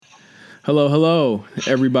Hello,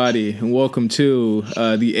 everybody, and welcome to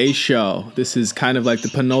the A Show. This is kind of like the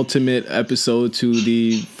penultimate episode to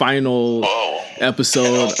the final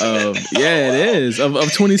episode of it is of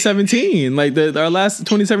 2017. Like our last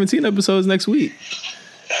 2017 episode is next week.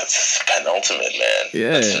 That's penultimate, man.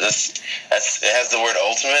 Yeah, it has the word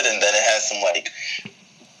ultimate, and then it has some like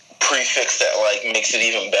prefix that like makes it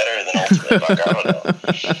even better than ultimate. Like, I don't know.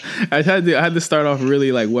 I had to start off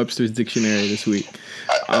really like Webster's Dictionary this week.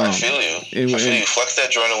 I feel you. I feel you. Flex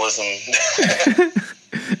that journalism.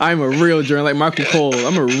 I'm a real journalist, like Michael Cole.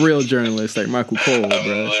 I'm a real journalist, like Michael Cole, bro. I'm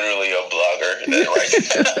literally a blogger.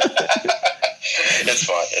 It's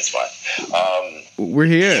fun. It's fun. We're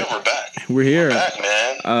here. Yeah, we're back. We're back,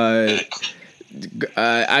 man.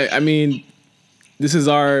 I mean, this is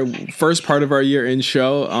our first part of our year-end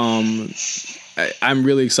show. I'm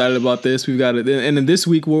really excited about this. We've got it, and then this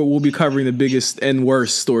week we'll be covering the biggest and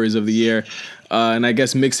worst stories of the year, and I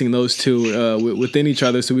guess mixing those two within each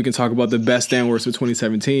other, so we can talk about the best and worst of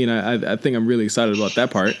 2017. I think I'm really excited about that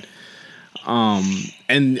part.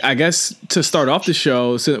 And I guess to start off the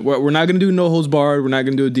show, so we're not going to do No Holds Barred. We're not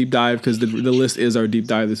going to do a deep dive because the list is our deep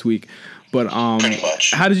dive this week. But pretty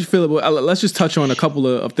much. How did you feel about? Let's just touch on a couple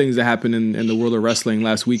of things that happened in the world of wrestling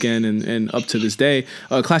last weekend and up to this day.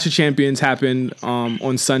 Clash of Champions happened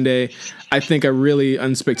on Sunday. I think a really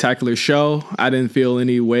unspectacular show. I didn't feel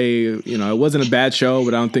any way. It wasn't a bad show,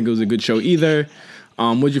 but I don't think it was a good show either.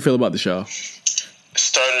 What did you feel about the show?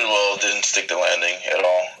 Started well, didn't stick the landing at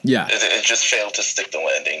all. Yeah, it just failed to stick the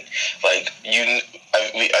landing. Like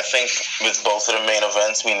I think with both of the main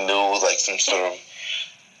events, we knew like some sort of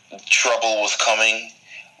trouble was coming,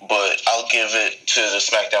 but I'll give it to the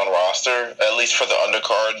SmackDown roster, at least for the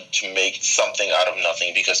undercard, to make something out of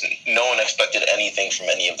nothing, because no one expected anything from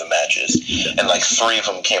any of the matches, and like 3 of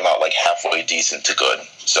them came out like halfway decent to good.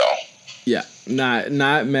 So yeah, not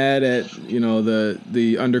mad at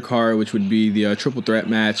the undercard, which would be the triple threat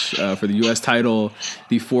match for the U.S. title.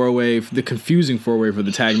 The confusing 4-way for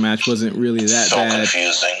the tag match wasn't really that so bad.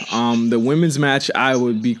 Confusing. The women's match, I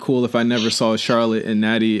would be cool if I never saw Charlotte and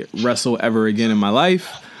Natty wrestle ever again in my life.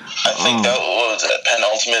 I think that was a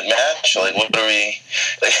penultimate match. Like, what are we?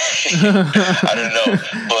 I don't know,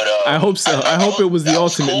 but I hope so. I hope it was the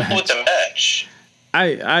ultimate cool match. With the match.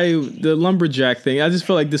 The lumberjack thing, I just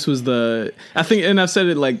feel like this was I think, and I've said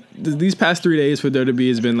it like these past 3 days for WWE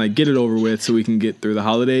has been like, get it over with so we can get through the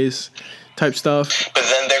holidays type stuff. But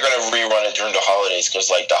then they're going to rerun it during the holidays, because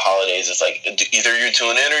like the holidays is like either you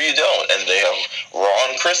tune in or you don't, and they have Raw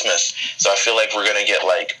and Christmas. So I feel like we're going to get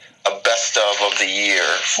like a best of the year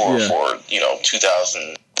for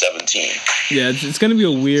 2017. Yeah, it's gonna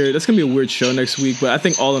be that's gonna be a weird show next week. But I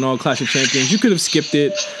think all in all, Clash of Champions, you could have skipped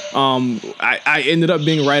it. I ended up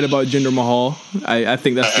being right about Jinder Mahal. I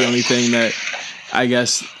think that's the only thing that I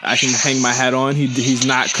guess I can hang my hat on. He's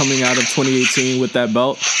not coming out of 2018 with that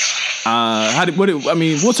belt.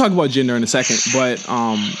 We'll talk about Jinder in a second. But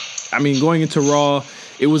going into Raw,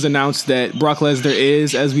 it was announced that Brock Lesnar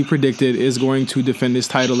as we predicted, is going to defend his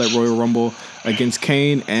title at Royal Rumble against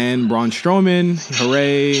Kane and Braun Strowman.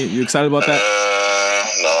 Hooray. You excited about that?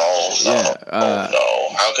 No.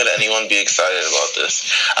 How could anyone be excited about this?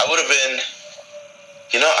 I would have been,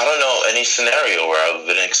 I don't know any scenario where I would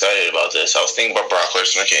have been excited about this. I was thinking about Brock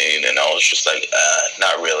Lesnar Kane, and I was just like,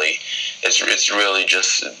 not really. It's really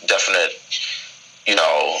just definite,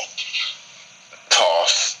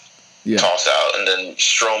 toss out, and then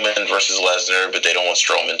Strowman versus Lesnar, but they don't want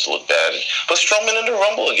Strowman to look bad. But Strowman in the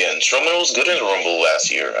Rumble again. Strowman was good in the Rumble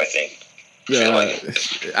last year, I think.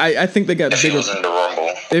 I think they got bigger. Was in the Rumble.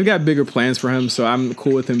 They've got bigger plans for him, so I'm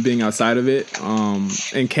cool with him being outside of it.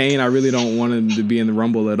 And Kane, I really don't want him to be in the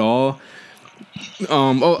Rumble at all.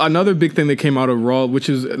 Another big thing that came out of Raw, which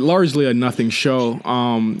is largely a nothing show.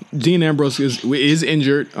 Dean Ambrose is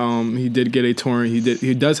injured. He did get a torn.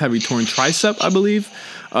 He does have a torn tricep, I believe.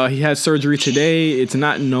 He had surgery today. It's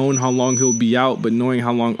not known how long he'll be out, but knowing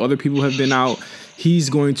how long other people have been out, he's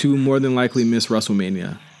going to more than likely miss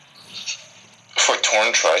WrestleMania. For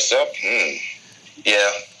torn tricep?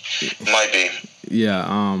 Yeah, might be. Yeah.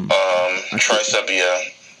 Tricep, yeah.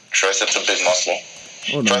 Tricep's a big muscle.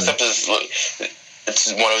 Tricep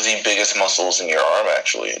it's one of the biggest muscles in your arm,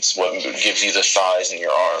 actually. It's what gives you the size in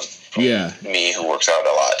your arm. Me, who works out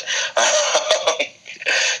a lot.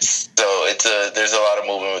 So there's a lot of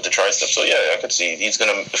movement with the tricep. So yeah, I could see if he's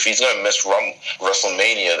gonna miss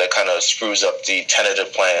WrestleMania, that kind of screws up the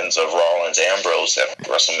tentative plans of Rollins Ambrose at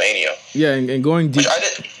WrestleMania. Yeah, and going deep,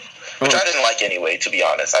 which I didn't like anyway. To be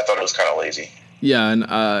honest, I thought it was kind of lazy. Yeah,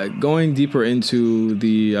 and going deeper into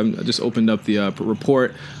I just opened up the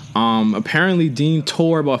report. Apparently Dean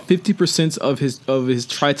tore about 50% of his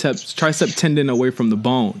tricep tendon away from the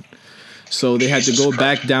bone. So they had to go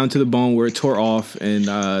back down to the bone where it tore off, and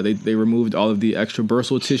they removed all of the extra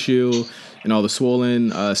bursal tissue and all the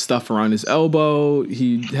swollen stuff around his elbow.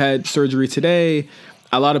 He had surgery today.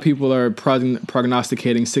 A lot of people are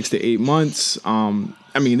prognosticating 6 to 8 months.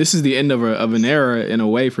 I mean, this is the end of an era in a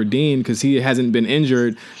way for Dean because he hasn't been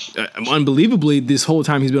injured. Unbelievably, this whole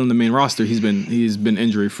time he's been on the main roster, he's been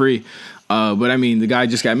injury free. But I mean, the guy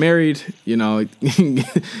just got married. You know,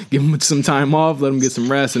 give him some time off, let him get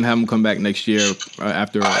some rest, and have him come back next year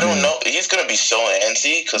after. I don't know. He's gonna be so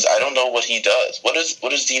antsy because I don't know what he does. What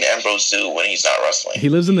does Dean Ambrose do when he's not wrestling? He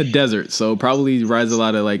lives in the desert, so probably rides a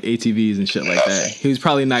lot of like ATVs and shit like that. He's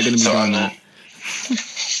probably not gonna be doing that.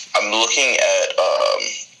 I'm looking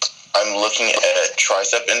at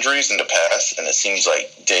tricep injuries in the past, and it seems like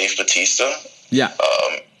Dave Bautista. Yeah.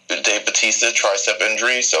 Dave Bautista tricep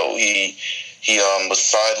injury, so he was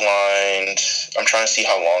sidelined. I'm trying to see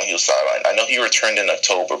how long he was sidelined. I know he returned in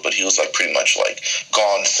October, but he was like pretty much like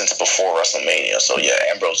gone since before WrestleMania. So yeah,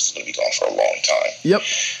 Ambrose is gonna be gone for a long time. Yep.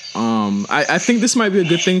 I think this might be a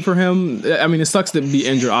good thing for him. I mean, it sucks to be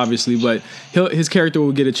injured, obviously, but his character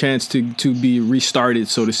will get a chance to be restarted,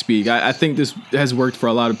 so to speak. I think this has worked for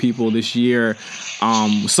a lot of people this year.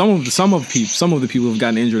 Some of the people have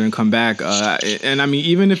gotten injured and come back, and I mean,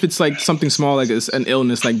 even if it's like something small, like an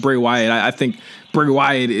illness, like Bray Wyatt, I think Bray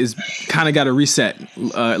Wyatt is kind of got a reset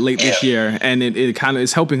late this year, and it kind of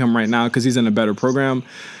is helping him right now because he's in a better program.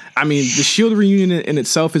 I mean, the Shield reunion in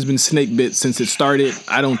itself has been snake bit since it started.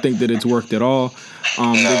 I don't think that it's worked at all.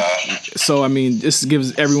 So, I mean, this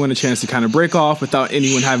gives everyone a chance to kind of break off without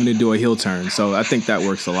anyone having to do a heel turn. So I think that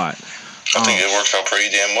works a lot. I think it works out pretty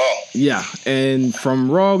damn well. Yeah, and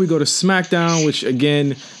from Raw, we go to SmackDown, which,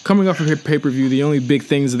 again, coming off of a pay-per-view, the only big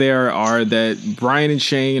things there are that Bryan and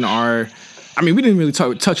Shane are... I mean, we didn't really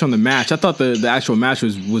touch on the match. I thought the actual match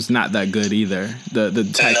was not that good either. The tag team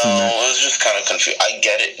match. No, it was just kind of confusing. I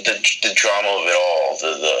get it, the drama of it all.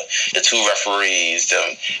 The two referees,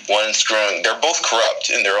 the one screwing. They're both corrupt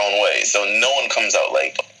in their own way, so no one comes out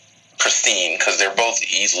like pristine because they're both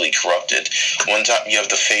easily corrupted. One time you have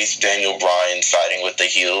the face Daniel Bryan siding with the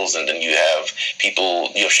heels, and then you have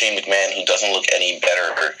Shane McMahon who doesn't look any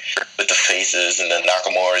better with the faces, and then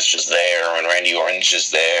Nakamura is just there, and Randy Orton's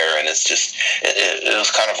just there, and it's just it was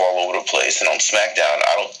kind of all over the place. And on SmackDown,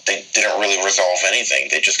 they didn't really resolve anything.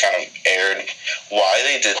 They just kind of aired why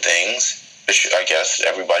they did things. I guess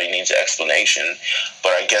everybody needs an explanation,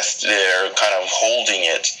 but I guess they're kind of holding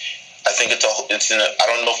it. I think I don't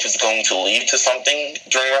know if it's going to lead to something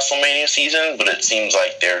during WrestleMania season, but it seems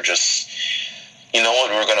like they're just, you know what,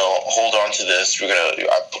 we're going to hold on to this. I'm going to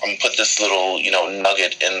put this little,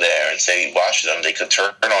 nugget in there and say, watch them. They could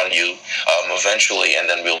turn on you eventually, and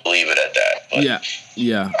then we'll leave it at that. But,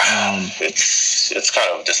 yeah. It's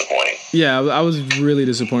kind of disappointing. Yeah, I was really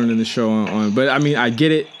disappointed in the show but I mean, I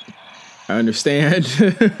get it. I understand.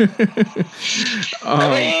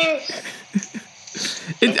 I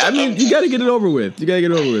mean, you got to get it over with. You got to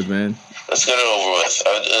get it over with, man. Let's get it over with.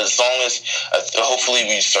 As long as, hopefully,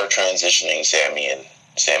 we start transitioning Sammy and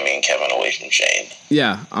Kevin away from Shane.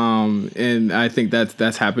 Yeah, and I think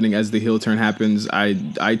that's happening as the heel turn happens. I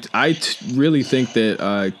really think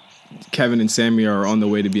that Kevin and Sammy are on the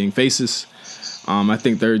way to being faces. I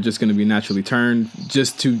think they're just going to be naturally turned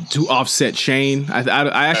just to offset Shane.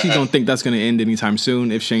 I actually don't think that's going to end anytime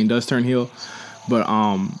soon if Shane does turn heel. But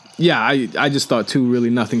yeah, I just thought two really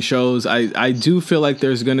nothing shows. I do feel like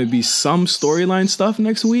there's going to be some storyline stuff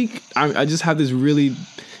next week. I just have this really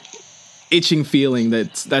itching feeling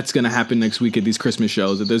that's going to happen next week at these Christmas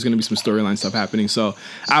shows, that there's going to be some storyline stuff happening. So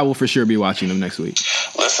I will for sure be watching them next week.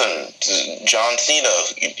 Listen, John Cena,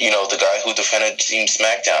 the guy who defended Team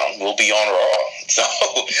SmackDown, will be on Raw. So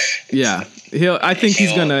yeah, I think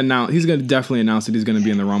he's going to definitely announce that he's going to be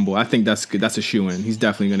in the Rumble. I think that's a shoo-in. He's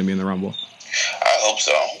definitely going to be in the Rumble. I hope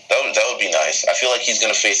so. That would be nice. I feel like he's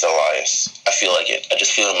going to face Elias. I feel like it. I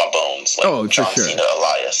just feel it in my bones. Like John for sure. Cena,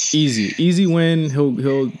 Elias. Easy win.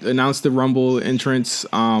 He'll announce the Rumble entrance.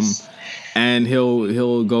 And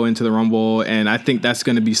he'll go into the Rumble, and I think that's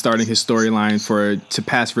going to be starting his storyline to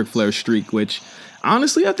pass Ric Flair's streak, which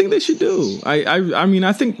honestly I think they should do. I mean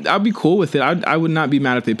I think I'd be cool with it. I would not be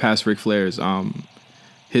mad if they passed Ric Flair's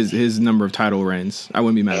his number of title reigns. I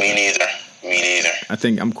wouldn't be mad. Me neither. I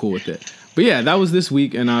think I'm cool with it. But yeah, that was this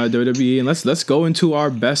week in WWE, and let's go into our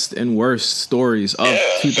best and worst stories of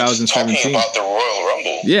 2017. Talking about the Royal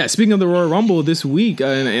Rumble. Yeah, speaking of the Royal Rumble this week,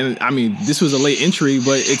 and I mean, this was a late entry,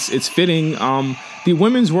 but it's fitting. The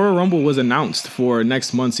Women's Royal Rumble was announced for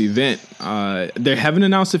next month's event. They haven't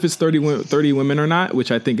announced if it's 30 women or not,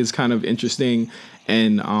 which I think is kind of interesting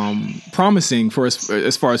and promising for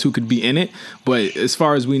as far as who could be in it. But as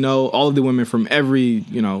far as we know, all of the women from every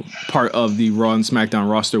part of the Raw and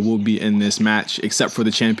Smackdown roster will be in this match, except for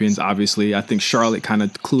the champions. Obviously, I think Charlotte kind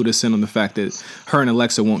of clued us in on the fact that her and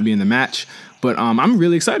Alexa won't be in the match. But I'm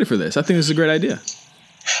really excited for this. I think this is a great idea.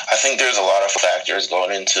 I think there's a lot of factors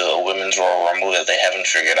going into a women's Royal Rumble that they haven't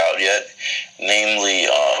figured out yet. Namely,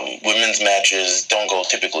 women's matches don't go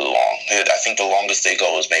typically long. I think the longest they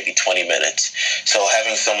go is maybe 20 minutes. So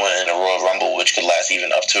having someone in a Royal Rumble, which could last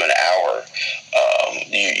even up to an hour,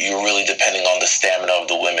 you're really depending on the stamina of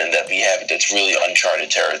the women that we have. That's really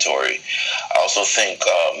uncharted territory. I also think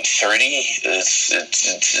 30 is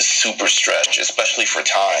it's super stretch, especially for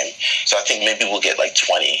time. So I think maybe we'll get like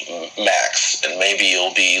 20 max, and maybe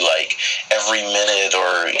it'll be like every minute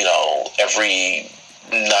or every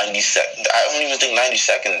 90 seconds. I don't even think 90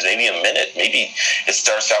 seconds, maybe a minute. Maybe it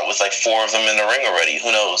starts out with like 4 of them in the ring already.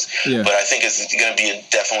 Who knows? Yeah. But I think it's going to be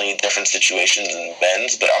definitely different situations than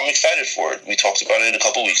men's. But I'm excited for it. We talked about it a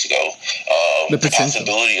couple weeks ago. The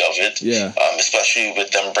possibility of it. Yeah. Especially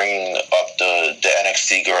with them bringing up the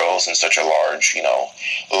NXT girls in such a large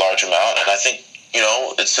amount. And I think,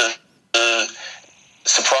 it's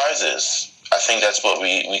surprises. I think that's what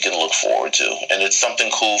we can look forward to. And it's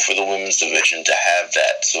something cool for the women's division to have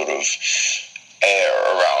that sort of air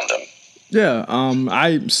around them. Yeah,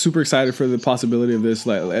 I'm super excited for the possibility of this.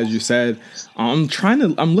 Like as you said, I'm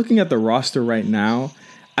looking at the roster right now.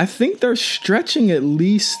 I think they're stretching at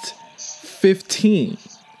least 15,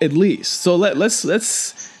 at least. So let's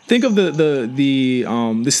think of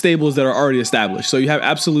the stables that are already established. So you have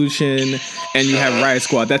Absolution and you have Riot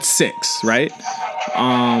Squad. That's 6, right?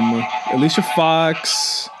 Alicia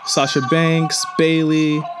Fox, Sasha Banks,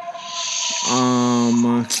 Bayley,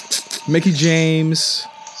 Mickie James.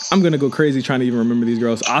 I'm gonna go crazy trying to even remember these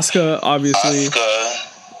girls. Asuka, obviously.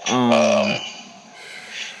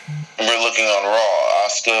 We're looking on Raw.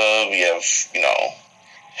 Asuka, we have,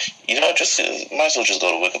 just might as well just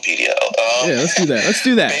go to Wikipedia. Yeah, let's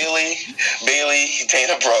do that. Bayley,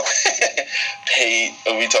 Dana Brooke, Paige.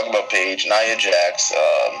 We talk about Paige, Nia Jax.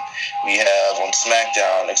 We have on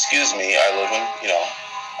SmackDown. Excuse me, I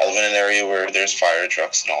live in an area where there's fire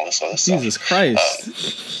trucks and all this other stuff. Jesus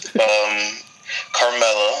Christ.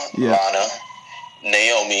 Carmella, yeah. Lana,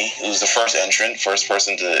 Naomi, who's the first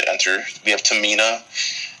person to enter. We have Tamina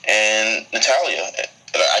and Natalya.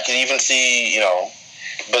 I can even see,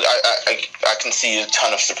 but I can see a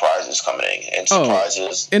ton of surprises coming in. And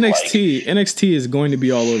surprises. NXT is going to be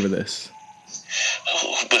all over this.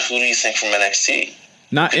 But who do you think from NXT?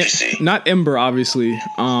 Not Ember, obviously.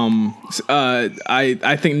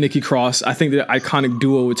 I think Nikki Cross. I think the iconic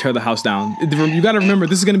duo would tear the house down. You got to remember,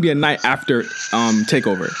 this is going to be a night after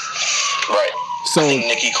Takeover. Right. So I think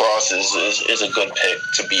Nikki Cross is a good pick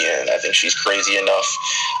to be in. I think she's crazy enough.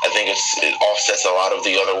 I think it offsets a lot of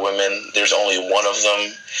the other women. There's only one of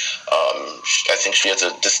them. I think she has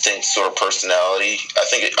a distinct sort of personality. I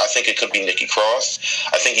think it could be Nikki Cross.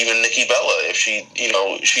 I think even Nikki Bella, if she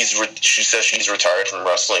says she's retired from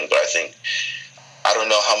wrestling, but I don't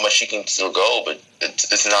know how much she can still go, but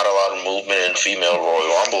it's not a lot of movement in female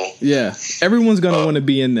Royal Rumble. Yeah, everyone's going to want to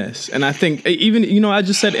be in this. And I think even, I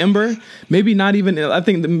just said Ember, maybe not even, I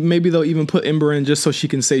think maybe they'll even put Ember in just so she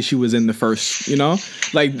can say she was in the first, Like,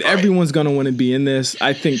 right. Everyone's going to want to be in this.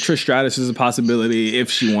 I think Trish Stratus is a possibility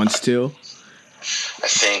if she wants to. I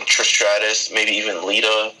think Trish Stratus, maybe even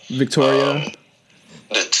Lita. Victoria.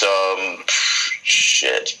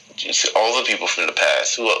 Shit. All the people from the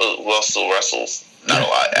past. Who else still wrestles? Not a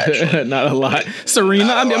lot, actually. Not a lot.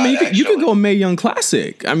 Serena. You could go Mae Young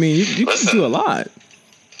Classic. You could do a lot.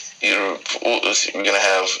 We're gonna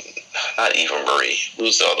have not Eva Marie.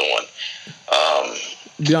 Who's the other one?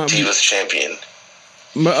 Divas champion.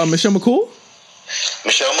 Michelle McCool.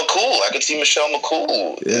 Michelle McCool. I could see Michelle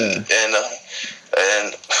McCool. Yeah.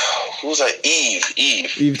 And who's that?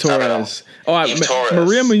 Eve Torres. Torres.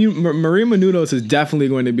 Maria Menounos is definitely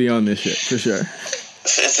going to be on this shit for sure.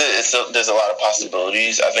 There's a lot of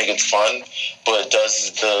possibilities. I think it's fun, but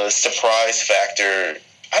does the surprise factor?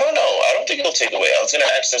 I don't know. I don't think it'll take away. I was going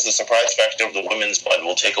to ask, does the surprise factor of the women's one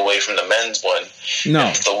will take away from the men's one? No.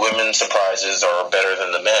 If the women's surprises are better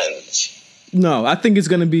than the men's. No, I think it's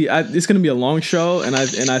going to be a long show, and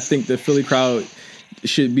I think the Philly crowd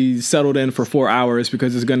should be settled in for 4 hours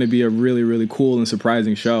because it's going to be a really, really cool and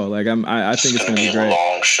surprising show. Like I think it's going to be great. A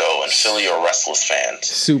long show, and Philly are restless fans.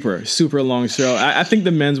 Super, super long show. I think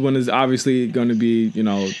the men's one is obviously going to be,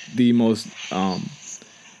 the most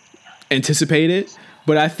anticipated.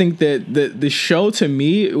 But I think that the show, to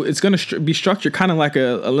me, it's going to be structured kind of like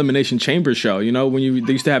a Elimination Chamber show. When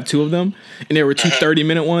they used to have 2 of them, and there were 2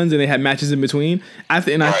 30-minute ones, and they had matches in between. I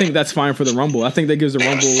think that's fine for the Rumble. I think that gives the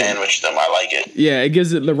Rumble sandwich them. I like it. Yeah, it gives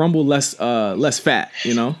the Rumble less fat.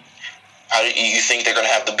 How do you think they're going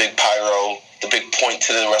to have the big pyro? The big point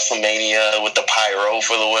to the WrestleMania with the pyro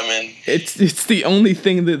for the women. It's the only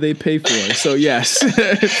thing that they pay for. So yes.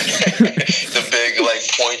 The big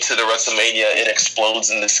point to the WrestleMania, it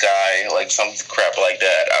explodes in the sky, some crap like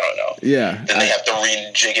that. I don't know. Yeah. Then they have to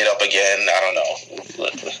rejig it up again. I don't know.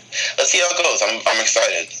 Let's see how it goes. I'm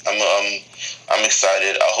excited. I'm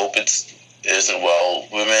excited. I hope it isn't well.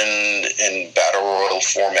 Women in battle royal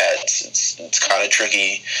formats, it's kind of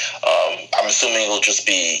tricky. I'm assuming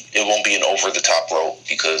it won't be an over the top rope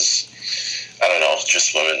because I don't know,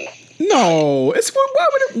 just women. No,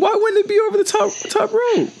 why wouldn't it be over the top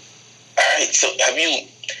rope? All right, so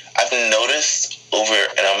I've noticed over,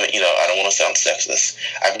 and I don't want to sound sexist.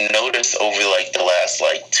 I've noticed over the last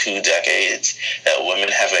 2 decades that women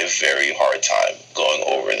have a very hard time going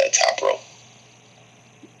over that top rope.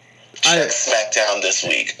 Check SmackDown this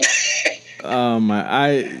week.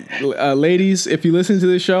 Ladies, if you listen to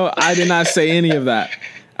the show, I did not say any of that.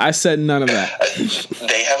 I said none of that.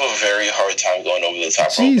 They have a very hard time going over the top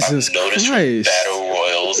rope. Jesus I've noticed Christ. Battle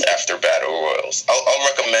Royals after Battle Royals. I'll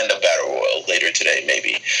recommend a Battle Royal later today,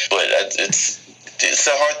 maybe. But it's a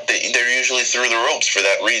hard. They're usually through the ropes for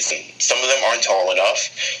that reason. Some of them aren't tall enough.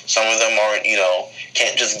 Some of them aren't.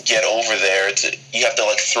 Can't just get over there. You have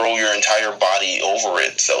to throw your entire body over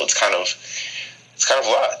it. So it's kind of a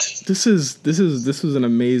lot. This was an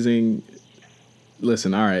amazing.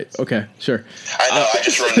 Listen, all right, okay, sure. I know, I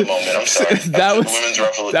just ruined the moment. I'm sorry.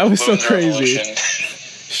 That was so crazy. Revolution.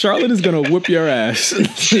 Charlotte is gonna whoop your ass.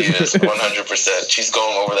 She is 100%. She's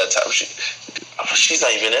going over that top. She's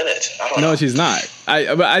not even in it. I don't know. No, she's not.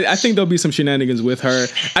 I think there'll be some shenanigans with her.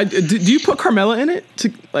 Do you put Carmella in it?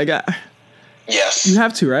 Yes. You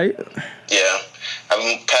have to, right? Yeah.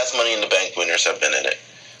 Past Money in the Bank winners have been in it.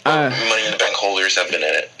 Money in the Bank holders have been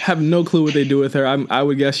in it. Have no clue what they do with her. I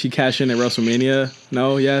would guess she cash in at WrestleMania.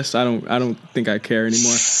 No, yes, I don't think I care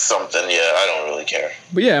anymore. Something, yeah, I don't really care.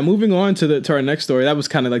 But yeah, moving on to our next story. That was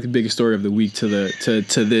kind of the biggest story of the week to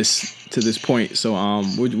this point. So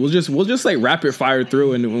we'll just rapid fire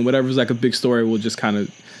through, and whatever's a big story,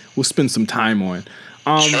 we'll spend some time on.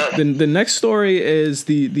 Sure. The next story is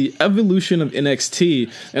the evolution of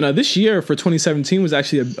NXT, and this year for 2017 was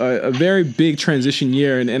actually a very big transition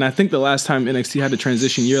year, and I think the last time NXT had a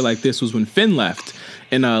transition year like this was when Finn left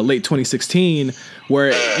in late 2016,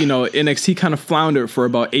 where NXT kind of floundered for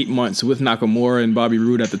about 8 months with Nakamura and Bobby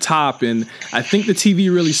Roode at the top, and I think the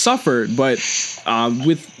TV really suffered. But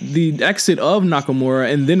with the exit of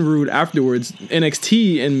Nakamura and then Roode afterwards,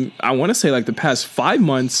 NXT, and I want to say the past 5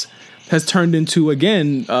 months, has turned into,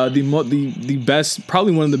 again, the best,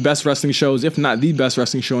 probably one of the best wrestling shows, if not the best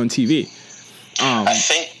wrestling show on TV. I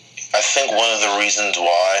think one of the reasons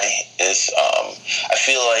why is I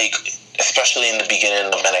feel especially in the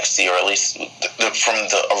beginning of NXT, or at least from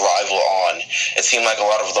the arrival on, it seemed like a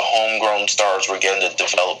lot of the homegrown stars were getting the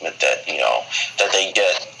development that they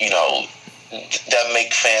get, that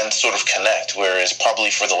make fans sort of connect, whereas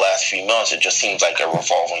probably for the last few months it just seems like a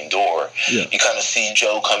revolving door. Yeah. You kind of see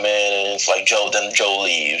Joe come in and it's Joe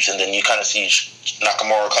leaves, and then you kind of see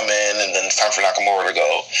Nakamura come in and then it's time for Nakamura to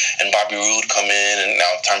go, and Bobby Roode come in and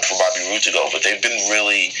now it's time for Bobby Roode to go. But they've been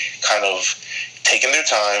really kind of taking their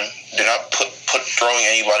time. They're not throwing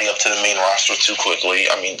anybody up to the main roster too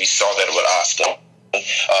quickly. I mean, we saw that with Asuka.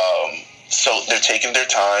 So they're taking their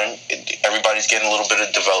time. Everybody's getting a little bit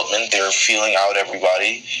of development. They're feeling out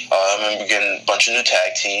everybody. And we're getting a bunch of new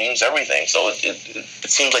tag teams, everything. So it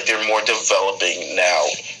seems like they're more developing now,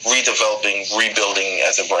 redeveloping, rebuilding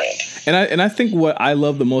as a brand. And I think what I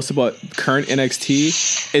love the most about current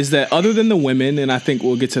NXT is that other than the women, and I think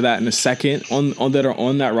we'll get to that in a second, on that are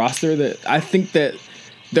on that roster, that I think that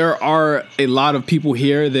there are a lot of people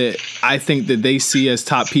here that I think that they see as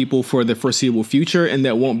top people for the foreseeable future and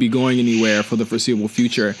that won't be going anywhere for the foreseeable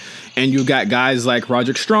future. And you've got guys like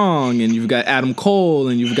Roderick Strong, and you've got Adam Cole,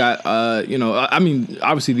 and you've got,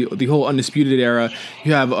 obviously the whole Undisputed Era.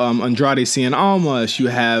 You have Andrade Cien Almas. You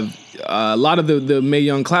have a lot of the Mae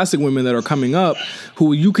Young Classic women that are coming up,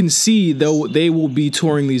 who you can see they will be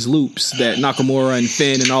touring these loops that Nakamura and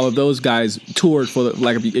Finn and all of those guys toured for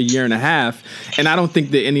like a year and a half. And I don't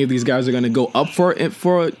think that any of these guys are going to go up for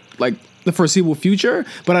like the foreseeable future.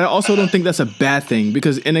 But I also don't think that's a bad thing,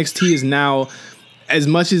 because NXT is now, as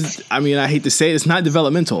much as, I hate to say it, it's not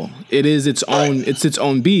developmental. It is its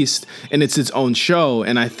own beast, and it's its own show.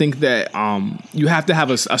 And I think that you have to have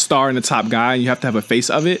a star and a top guy, and you have to have a face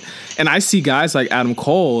of it. And I see guys like Adam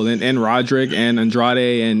Cole and Roderick and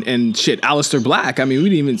Andrade and Aleister Black. We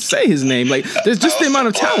didn't even say his name. Like, there's just the amount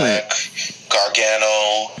of talent.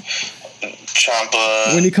 Gargano,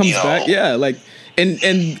 Ciampa. When he comes back, yeah. Like, and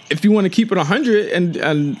if you want to keep it 100, and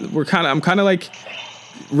I'm kind of like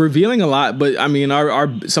revealing a lot, but our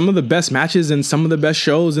some of the best matches and some of the best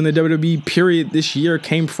shows in the WWE period this year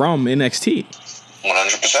came from NXT.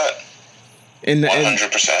 100%.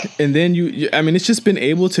 100%. And then it's just been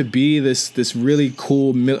able to be this really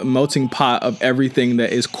cool melting pot of everything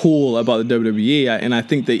that is cool about the WWE. And I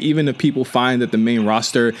think that even if people find that the main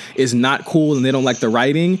roster is not cool and they don't like the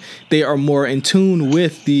writing, they are more in tune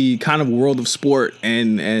with the kind of world of sport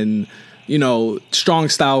and strong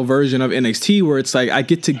style version of NXT, where it's like I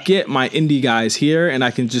get my indie guys here, and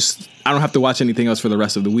I don't have to watch anything else for the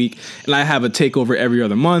rest of the week, and I have a takeover every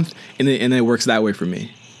other month, and it works that way for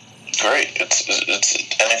me. Great. It's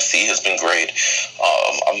NXT has been great.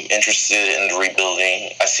 I'm interested in the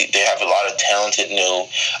rebuilding. I see they have a lot of talented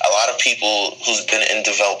a lot of people who's been in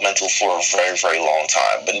developmental for a very, very long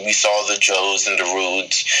time. But we saw the Joes and the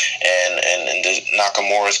Rudes and the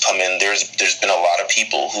Nakamura's come in. There's been a lot of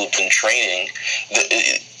people who've been training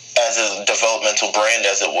as a developmental brand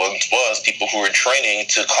as it was people who were training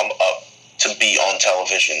to come up to be on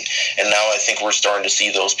television. And now I think we're starting to see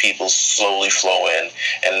those people slowly flow in.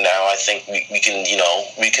 And now I think we can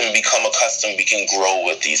become accustomed, we can grow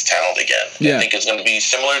with these talent again. Yeah. I think it's going to be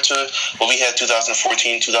similar to what we had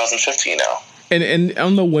 2014, 2015 now. And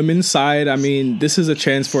on the women's side, this is a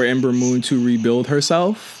chance for Ember Moon to rebuild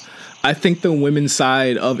herself. I think the women's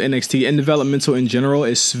side of NXT and developmental in general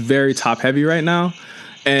is very top heavy right now.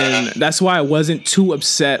 And that's why I wasn't too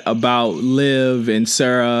upset about Liv and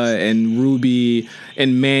Sarah and Ruby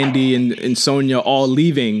and Mandy and Sonya all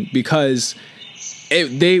leaving, because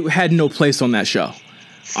they had no place on that show.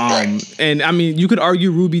 And you could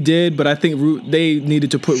argue Ruby did, but I think they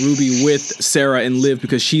needed to put Ruby with Sarah and Liv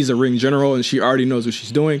because she's a ring general and she already knows what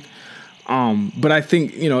she's doing. But I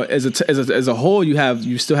think, as a whole,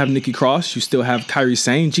 you still have Nikki Cross, you still have Kairi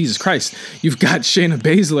Sane. Jesus Christ, you've got Shayna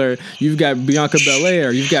Baszler, you've got Bianca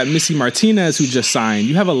Belair, you've got Missy Martinez who just signed.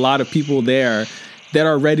 You have a lot of people there that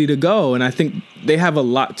are ready to go, and I think they have a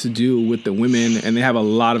lot to do with the women, and they have a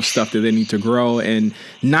lot of stuff that they need to grow and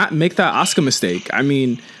not make that Asuka mistake.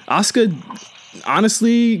 Asuka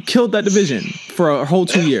honestly killed that division for a whole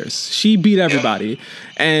 2 years. She beat everybody.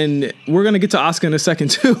 And we're going to get to Asuka in a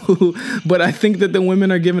second too. But I think that the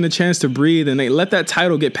women are given a chance to breathe, and they let that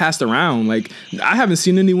title get passed around. Like, I haven't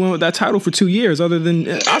seen anyone with that title for 2 years other than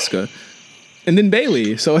Asuka. And then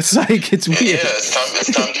Bayley. So it's like, it's weird. Yeah, it's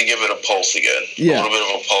time to give it a pulse again. Yeah. A little bit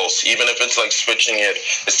of a pulse. Even if it's like switching it,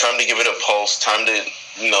 it's time to give it a pulse. Time to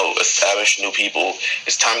establish new people.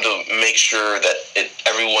 It's time to make sure that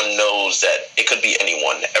everyone knows that it could be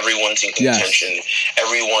anyone. Everyone's in contention.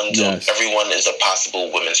 Yes. Everyone is a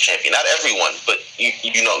possible women's champion. Not everyone, but you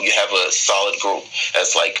have a solid group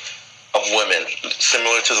that's like of women,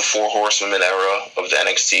 similar to the 4 Horsewomen era of the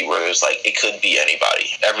NXT, where it's like it could be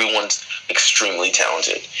anybody. Everyone's extremely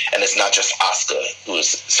talented, and it's not just Asuka who is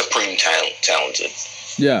supreme talented.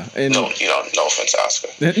 Yeah, and no offense to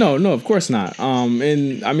Asuka. No, of course not.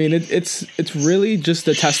 It's really just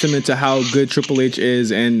a testament to how good Triple H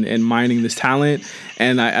is and mining this talent,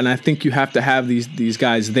 and I think you have to have these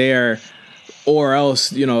guys there, or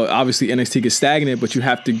else obviously NXT gets stagnant. But you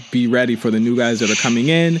have to be ready for the new guys that are coming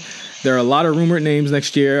in. There are a lot of rumored names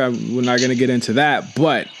next year. We're not going to get into that,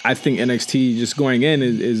 but I think NXT just going in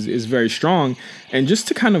is very strong. And just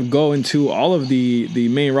to kind of go into all of the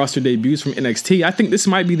main roster debuts from NXT, I think this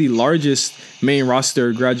might be the largest main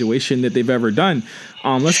roster graduation that they've ever done.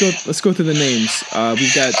 Let's go through the names.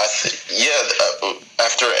 We've got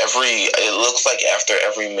it looks like after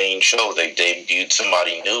every main show they debuted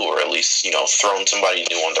somebody new, or at least thrown somebody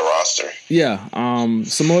new on the roster. Yeah,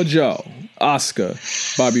 Samoa Joe. Asuka,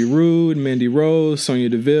 Bobby Roode, Mandy Rose, Sonya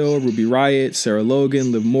Deville, Ruby Riott, Sarah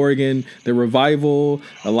Logan, Liv Morgan, The Revival,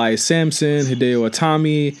 Elias Sampson, Hideo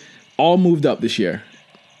Itami, all moved up this year.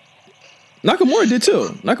 Nakamura did too,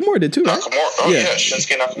 right? Nakamura? Oh, yeah.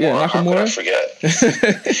 Shinsuke Nakamura. Yeah, Nakamura. How could I forget?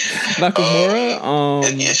 Nakamura.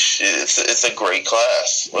 It's a great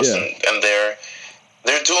class. Listen, and they're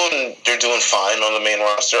doing fine on the main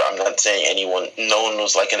roster. I'm not saying no one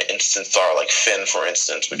was like an instant star, like Finn, for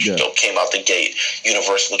instance, which came out the gate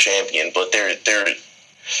Universal Champion. But they're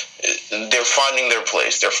finding their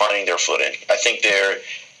place. They're finding their footing. I think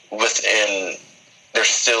it's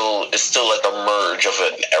still like a merge of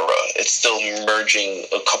an era. It's still merging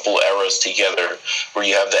a couple eras together, where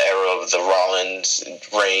you have the era of the Rollins,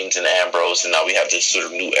 Reigns, and Ambrose, and now we have this sort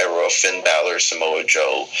of new era of Finn Balor, Samoa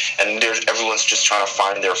Joe, and everyone's just trying to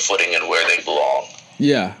find their footing and where they belong.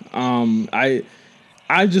 Yeah, I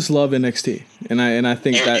just love NXT, and I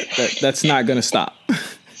think that's not gonna stop.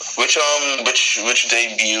 Which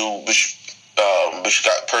debut, which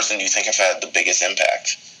person do you think have had the biggest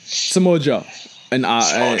impact? Samoa Joe. And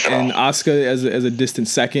Asuka as a distant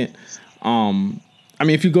second. I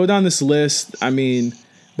mean, if you go down this list, I mean,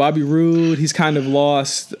 Bobby Roode, he's kind of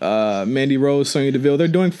lost. Mandy Rose, Sonya Deville, they're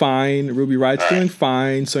doing fine. Ruby Riott's doing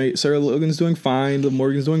fine. Sarah Logan's doing fine. Liv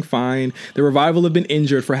Morgan's doing fine. The Revival have been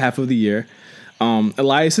injured for half of the year.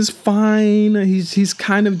 Elias is fine. He's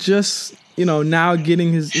kind of just, now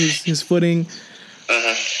getting his footing.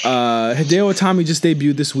 Hideo Itami just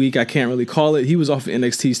debuted this week. I can't really call it. He was off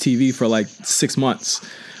NXT's TV for like 6 months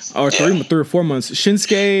or 3 or 4 months.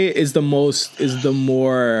 Shinsuke is the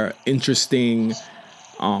more interesting.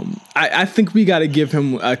 I think we got to give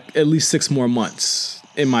him at least 6 more months,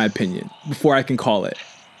 in my opinion, before I can call it.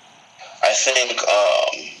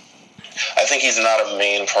 I think he's not a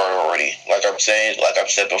main priority. Like I've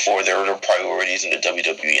said before, there are priorities in the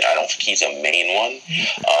WWE, and I don't think he's a main one.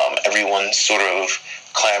 Everyone's sort of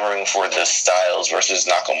clamoring for the Styles versus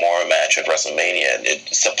Nakamura match at WrestleMania.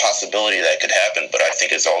 It's a possibility that could happen, but I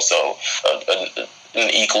think it's also an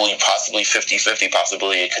equally, possibly 50-50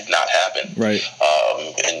 possibility it could not happen. Right.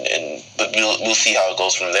 But we'll see how it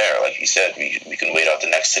goes from there. Like you said, we can wait out the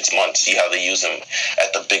next 6 months, see how they use him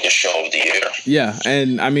at the biggest show of the year. Yeah,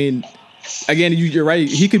 and I mean, again, you're right.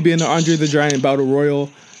 He could be in the Andre the Giant Battle Royal,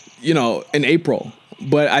 in April.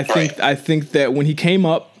 But I think that when he came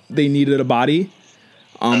up, they needed a body.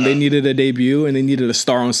 They needed a debut, and they needed a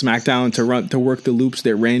star on SmackDown to work the loops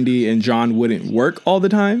that Randy and John wouldn't work all the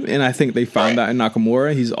time. And I think they found that in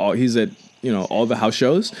Nakamura. He's at all the house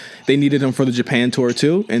shows. They needed him for the Japan tour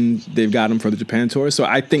too, and they've got him for the Japan tour. So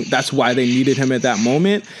I think that's why they needed him at that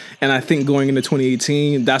moment. And I think going into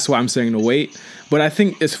 2018, that's why I'm saying to wait. But I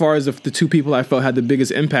think as far as the two people I felt had the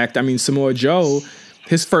biggest impact, I mean, Samoa Joe,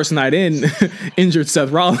 his first night in, injured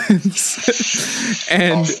Seth Rollins.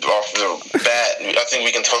 And off the bat, I think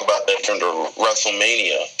we can talk about that from the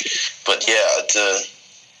WrestleMania. But yeah,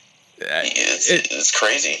 it's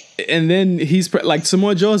crazy. And then he's like,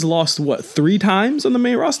 Samoa Joe has lost 3 times on the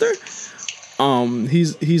main roster.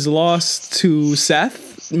 He's lost to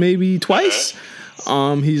Seth maybe twice.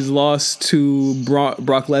 He's lost to Brock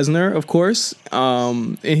Lesnar, of course,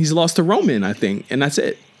 and he's lost to Roman, I think, and that's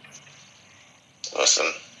it. Listen,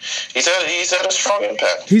 he's had a strong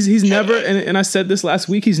impact. He's never, and I said this last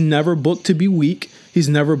week, he's never booked to be weak. He's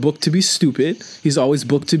never booked to be stupid. He's always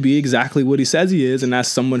booked to be exactly what he says he is, and that's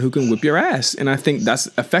someone who can whip your ass. And I think that's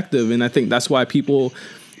effective, and I think that's why people,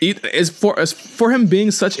 for him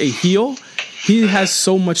being such a heel, he has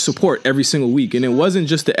so much support every single week. And it wasn't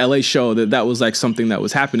just the LA show that was like something that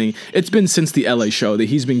was happening. It's been since the LA show that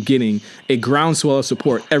he's been getting a groundswell of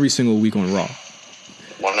support every single week on Raw.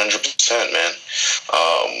 100%, man.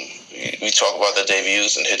 We talk about the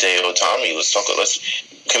debuts and Hideo Itami.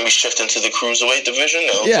 Can we shift into the cruiserweight division?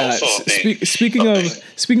 Yeah.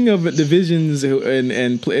 Speaking of divisions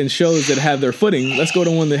and shows that have their footing, let's go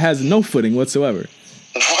to one that has no footing whatsoever.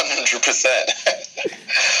 100%.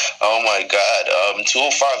 Oh my God.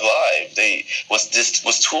 205 Live. Was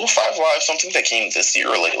 205 Live something that came this year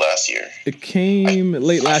or late last year? It came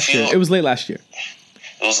late last year. It was late last year.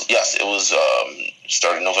 It was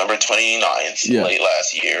started November 29th, late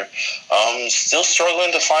last year. Still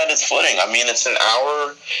struggling to find its footing. I mean, it's an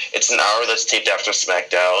hour that's taped after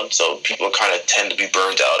SmackDown, so people kind of tend to be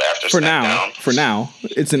burned out after SmackDown. For now,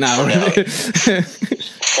 it's an hour.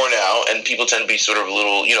 For now, and people tend to be sort of a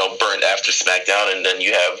little, burnt after SmackDown, and then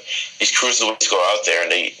you have these cruiserweights go out there,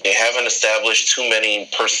 and they haven't established too many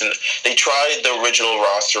They tried the original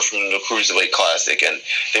roster from the Cruiserweight Classic, and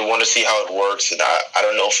they want to see how it works, and I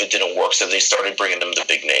don't know if it didn't work, so they started bringing them the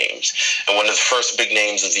big names. And one of the first big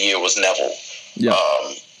names of the year was Neville. Yeah.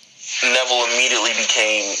 Neville immediately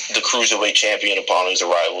became the Cruiserweight champion upon his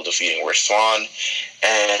arrival, defeating Rich Swann,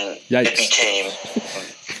 and it became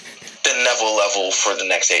the Neville level for the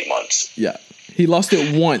next 8 months. Yeah. He lost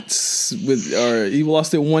it once he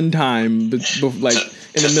lost it one time, in the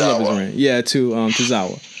middle of his reign. Yeah, to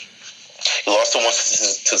Tozawa. He lost it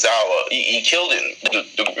once to Tozawa. He killed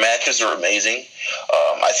it. The matches are amazing.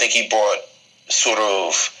 I think he brought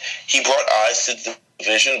eyes to the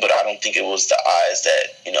division, but I don't think it was the eyes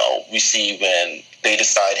that we see when they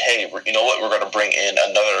decide, hey, you know what, we're going to bring in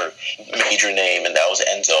another major name, and that was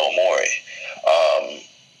Enzo Amore.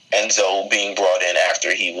 Enzo being brought in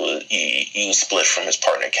after he was split from his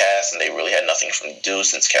partner Cass, and they really had nothing for him to do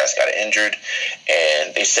since Cass got injured.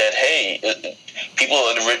 And they said, hey, people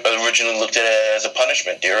originally looked at it as a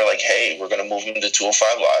punishment. They were like, hey, we're going to move him to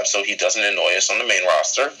 205 Live so he doesn't annoy us on the main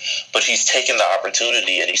roster. But he's taken the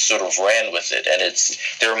opportunity and he sort of ran with it. And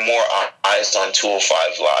there are more eyes on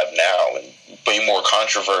 205 Live now, and way more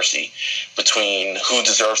controversy between who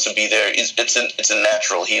deserves to be there. It's a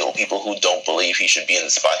natural heel. People who don't believe he should be in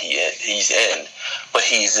the spot he's in, but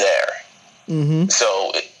he's there. Mm-hmm.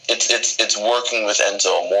 So it's working with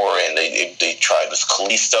Enzo Amore, and they tried with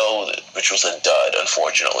Kalisto, which was a dud,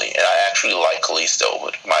 unfortunately. And I actually like Kalisto,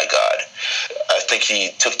 but my God, I think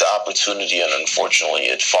he took the opportunity, and unfortunately,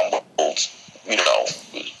 it fumbled.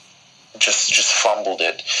 Just fumbled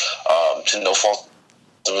it to no fault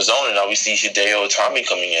of his own. And now we see Hideo Itami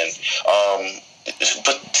coming in,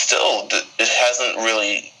 but still, it hasn't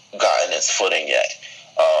really gotten its footing yet.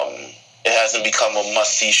 It hasn't become a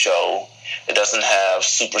must-see show. It doesn't have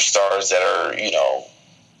superstars that are,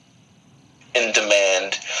 in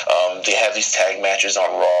demand. They have these tag matches on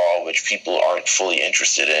Raw, which people aren't fully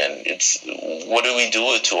interested in. What do we do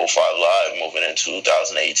with 205 Live moving into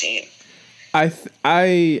 2018? I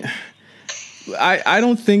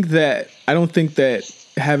don't think that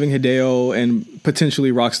having Hideo and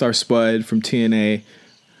potentially Rockstar Spud from TNA,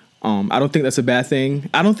 I don't think that's a bad thing.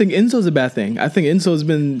 I don't think Enzo's a bad thing. I think Enzo's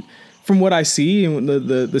been, from what I see and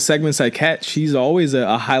the segments I catch, he's always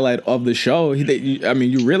a highlight of the show.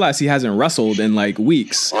 You realize he hasn't wrestled in like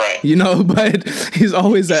weeks, right? But he's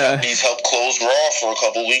always he's helped close Raw for a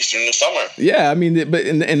couple weeks during the summer. Yeah,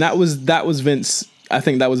 and that was Vince. I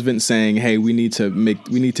think that was Vince saying, "Hey, we need to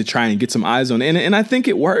try and get some eyes on it," and I think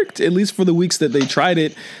it worked, at least for the weeks that they tried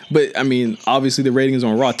it. But obviously the ratings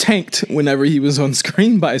on Raw tanked whenever he was on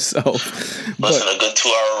screen by himself. Listen, a good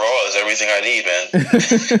 2-hour Raw is everything I need, man.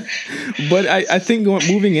 But I think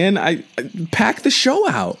moving in, I pack the show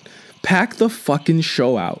out, pack the fucking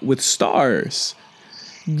show out with stars,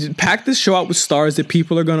 pack this show out with stars that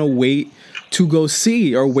people are gonna wait to go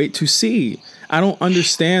see or wait to see. I don't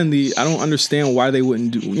understand why they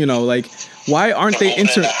wouldn't do, why aren't they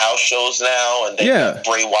the house shows now, and they have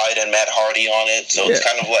Bray Wyatt and Matt Hardy on it, so it's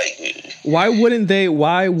kind of like, why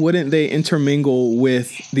wouldn't they intermingle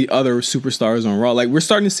with the other superstars on Raw? Like, we're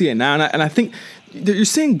starting to see it now, and I think you're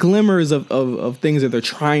seeing glimmers of things that they're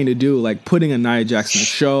trying to do, like putting a Nia Jax on the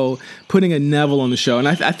show, putting a Neville on the show, and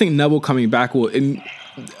I think Neville coming back will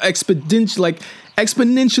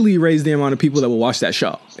exponentially raise the amount of people that will watch that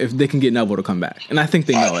show if they can get Neville to come back. And I think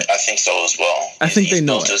they know it. I think so as well. I think they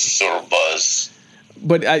know it. This sort of buzz.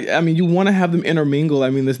 But you want to have them intermingle.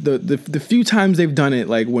 The few times they've done it,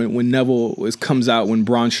 like when Neville comes out, when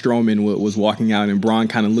Braun Strowman was walking out and Braun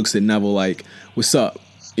kind of looks at Neville like, "What's up?"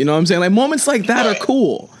 You know what I'm saying? Like, moments like that are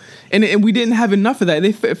cool. And we didn't have enough of that.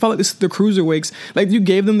 It felt like the cruiserweights, like, you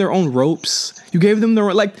gave them their own ropes. You gave them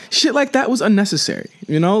shit like that was unnecessary.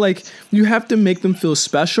 You have to make them feel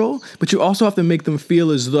special, but you also have to make them feel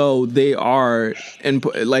as though they are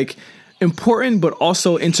important, but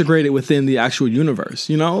also integrated within the actual universe.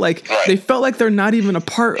 They felt like they're not even a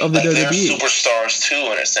part of the WWE. They're superstars too,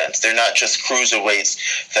 in a sense. They're not just cruiserweights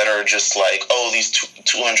that are just like, these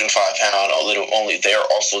 205 pound. They are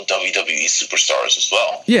also WWE superstars as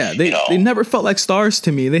well. Yeah, they never felt like stars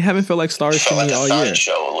to me. They haven't felt like stars to me all year. Side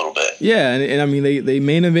show a little bit. Yeah, and they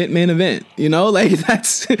main event.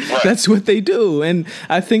 That's what they do, and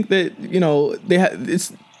I think that they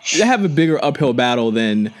have a bigger uphill battle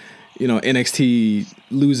than NXT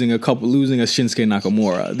losing a Shinsuke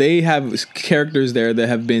Nakamura. They have characters there that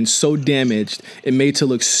have been so damaged and made to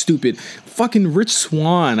look stupid. Fucking Rich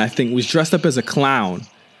Swann, I think, was dressed up as a clown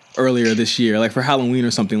earlier this year, like for Halloween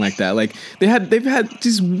or something like that. Like, they've had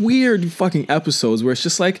these weird fucking episodes where it's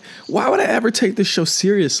just like, why would I ever take this show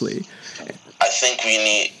seriously? I think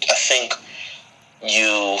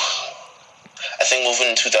moving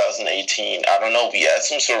in 2018, I don't know, we add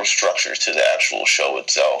some sort of structure to the actual show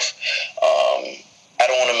itself. I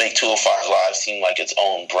don't want to make 205 Live seem like its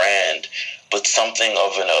own brand, but something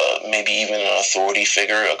of maybe even an authority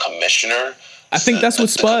figure, a commissioner. I think that's what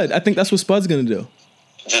Spud's gonna do.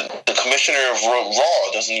 The commissioner of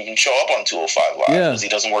Raw doesn't even show up on 205 Live because he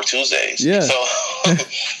doesn't work Tuesdays. Yeah. So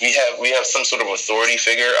we have some sort of authority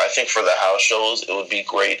figure. I think for the house shows, it would be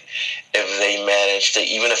great if they managed to,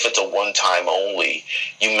 even if it's a one-time only,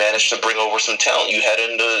 you managed to bring over some talent you had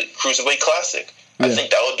in the Cruiserweight Classic. Yeah. I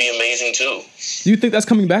think that would be amazing too. Do you think that's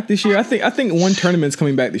coming back this year? I think one tournament's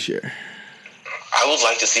coming back this year. I would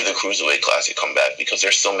like to see the Cruiserweight Classic come back because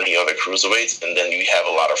there's so many other Cruiserweights, and then you have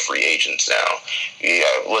a lot of free agents now. Yeah,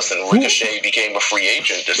 listen, Ricochet became a free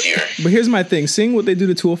agent this year. But here's my thing. Seeing what they do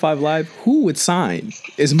to 205 Live, who would sign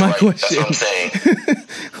is my question. That's what I'm saying.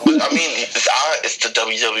 But, I mean, it's the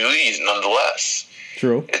WWE nonetheless.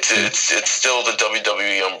 True. It's still the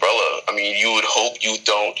WWE umbrella. I mean, you would hope you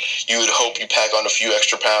pack on a few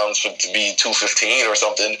extra pounds to be 215 or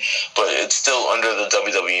something, but it's still under the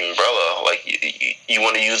WWE umbrella. Like, you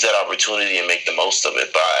want to use that opportunity and make the most of it,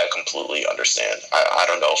 but I completely understand. I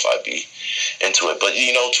don't know if I'd be into it. But,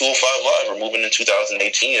 205 Live, we're moving in 2018,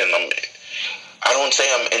 and I don't say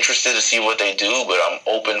I'm interested to see what they do, but I'm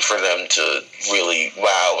open for them to really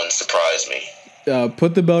wow and surprise me.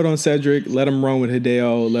 Put the belt on Cedric. Let him run with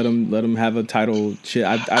Hideo. Let him have a title shit.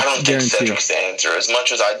 I don't think Cedric's the answer. As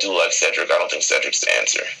much as I do like Cedric, I don't think Cedric's the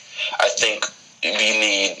answer. I think to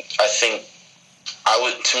me,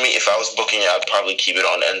 if I was booking it, I'd probably keep it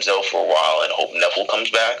on Enzo for a while and hope Neville comes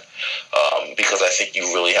back, because I think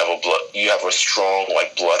you really have a strong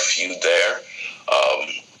blood feud there,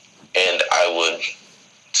 and I would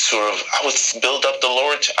build up the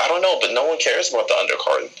lower. I don't know, but no one cares about the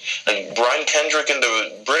undercard. Like, Brian Kendrick and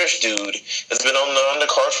the British dude has been on the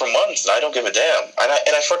undercard for months, and I don't give a damn. And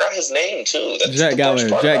I forgot his name too. That's Jack Gallagher.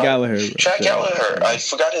 Jack Gallagher. I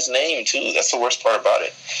forgot his name too. That's the worst part about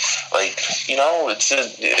it. Like, is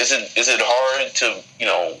it hard to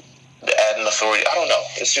add an authority? I don't know.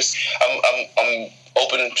 It's just I'm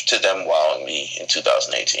open to them wowing me in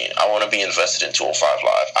 2018. I want to be invested in 205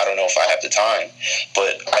 Live. I don't know if I have the time,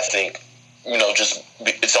 but I think, just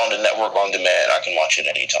it's on the network on demand. I can watch it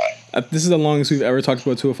anytime. This is the longest we've ever talked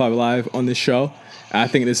about 205 Live on this show. I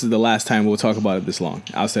think this is the last time we'll talk about it this long.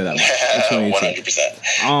 I'll say that.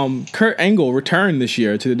 100%. Kurt Angle returned this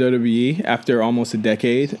year to the WWE after almost a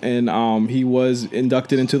decade, and he was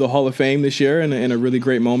inducted into the Hall of Fame this year in a really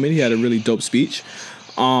great moment. He had a really dope speech.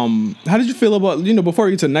 How did you feel about, before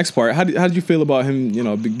we get to the next part, how did you feel about him,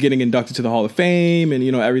 getting inducted to the Hall of Fame and,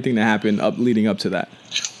 everything that happened leading up to that?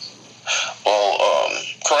 Well,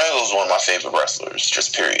 Kurt Angle is one of my favorite wrestlers,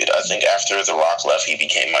 just period. I think after The Rock left, he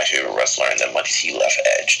became my favorite wrestler, and then once he left,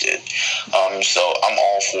 Edge did. So I'm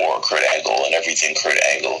all for Kurt Angle and everything Kurt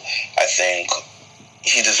Angle. I think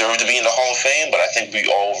he deserved to be in the Hall of Fame, but I think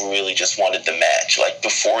we all really just wanted the match. Like,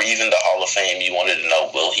 before even the Hall of Fame, you wanted to know,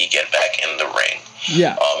 will he get back in the ring?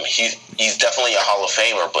 Yeah. He's definitely a Hall of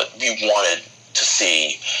Famer, but we wanted to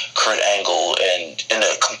see Kurt Angle in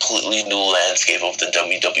a completely new landscape of the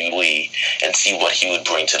WWE and see what he would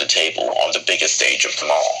bring to the table on the biggest stage of them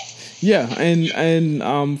all. Yeah, and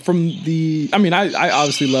I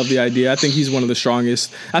obviously love the idea. I think he's one of the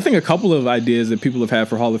strongest. I think a couple of ideas that people have had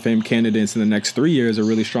for Hall of Fame candidates in the next 3 years are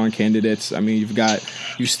really strong candidates. I mean,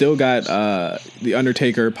 you've still got The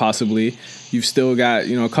Undertaker, possibly. You've still got,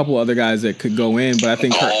 a couple other guys that could go in, but I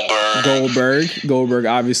think Goldberg,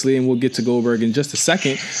 obviously, and we'll get to Goldberg in just a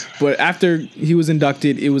second. But after he was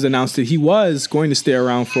inducted, it was announced that he was going to stay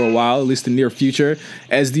around for a while, at least the near future,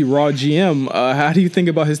 as the Raw GM. How do you think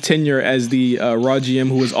about his tenure as the Raw GM,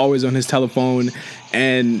 who was always on his telephone?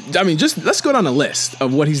 And just let's go down a list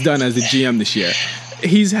of what he's done as the GM this year.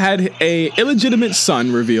 He's had a illegitimate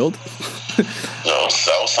son revealed. No,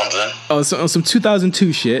 that was something. Oh, so some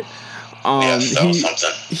 2002 shit. Yes, that was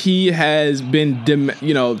something. He has been,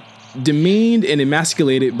 demeaned and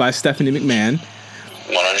emasculated by Stephanie McMahon.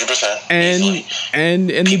 100%.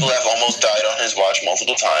 And people have almost died on his watch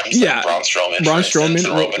multiple times. Yeah, like Braun Strowman,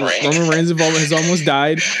 Roman Reigns has almost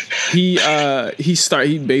died. He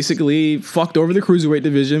basically fucked over the cruiserweight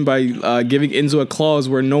division by giving Enzo a clause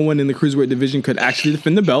where no one in the cruiserweight division could actually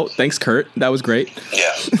defend the belt. Thanks, Kurt. That was great.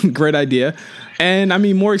 Yeah, great idea. And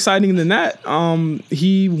more exciting than that,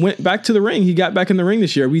 he went back to the ring. He got back in the ring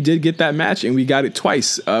this year. We did get that match, and we got it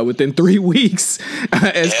twice within 3 weeks.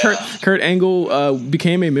 Kurt Angle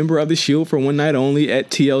became a member of the Shield for one night only at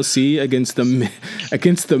TLC against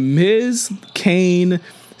the Miz, Kane,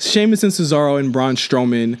 Sheamus and Cesaro, and Braun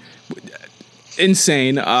Strowman.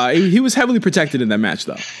 Insane. He was heavily protected in that match,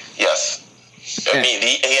 though. Yes. He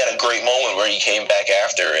had a great moment where he came back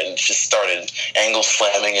after and just started angle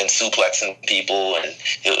slamming and suplexing people, and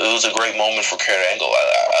it was a great moment for Kurt Angle.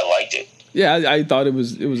 I liked it. Yeah, I thought it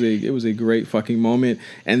was a great fucking moment.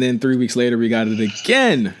 And then 3 weeks later, we got it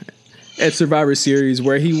again at Survivor Series,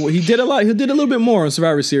 where he did a lot. He did a little bit more on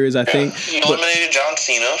Survivor Series, I think. He eliminated John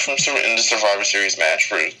Cena in the Survivor Series match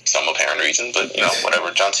for some apparent reason, but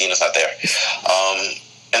whatever. John Cena's not there.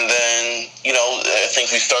 And then I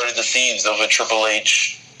think we started the seeds of a Triple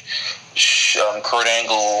H, Kurt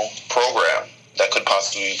Angle program that could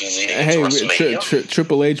possibly be leading into WrestleMania.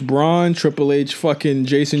 Triple H Braun, Triple H fucking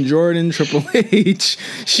Jason Jordan, Triple H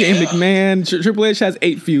Shane McMahon. Triple H has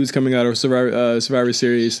 8 feuds coming out of Survivor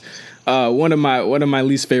Series. One of my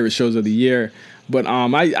least favorite shows of the year. But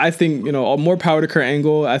I think more power to Kurt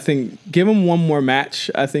Angle. I think give him one more match.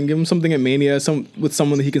 I think give him something at Mania, with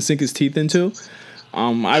someone that he can sink his teeth into.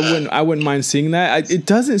 I wouldn't mind seeing that. It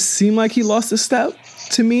doesn't seem like he lost a step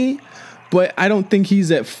to me, but I don't think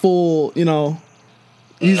he's at full.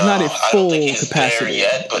 He's not at full capacity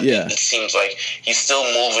yet. But it seems like he's still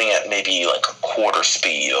moving at maybe like a quarter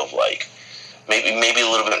speed of like maybe a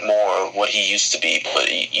little bit more of what he used to be. But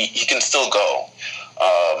he can still go.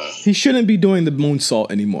 He shouldn't be doing the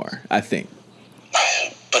moonsault anymore, I think.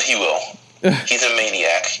 But he will. He's a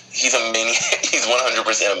maniac. He's a maniac. He's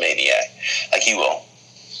 100% a maniac. Like, he will.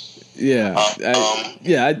 Yeah.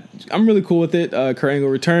 I'm really cool with it. Kurt Angle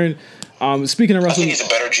return. Speaking of wrestling, I think he's a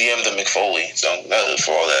better GM than McFoley. So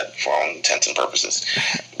for all intents and purposes,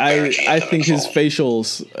 I think his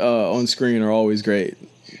facials on screen are always great.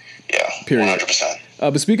 Yeah, period. 100%.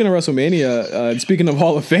 But speaking of WrestleMania, speaking of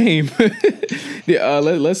Hall of Fame,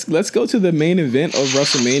 let's go to the main event of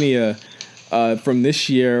WrestleMania from this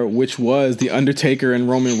year, which was The Undertaker and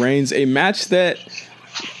Roman Reigns, a match that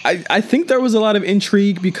I think there was a lot of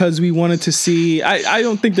intrigue because we wanted to see. I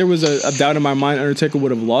don't think there was a doubt in my mind Undertaker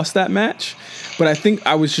would have lost that match, but I think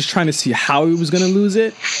I was just trying to see how he was going to lose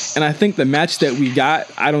it. And I think the match that we got,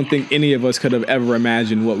 I don't think any of us could have ever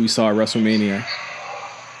imagined what we saw at WrestleMania.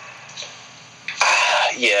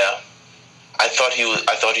 Yeah, I thought he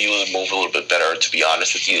would move a little bit better. To be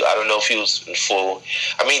honest with you, I don't know if he was in full.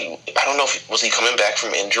 I mean, I don't know if was he coming back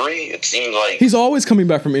from injury. It seemed like he's always coming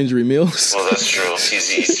back from injury, Meelz. Well, that's true.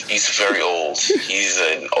 He's very old. He's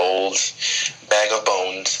an old bag of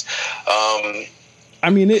bones. I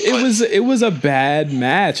mean, it was a bad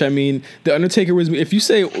match. I mean, the Undertaker was. If you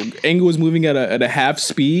say Angle was moving at a half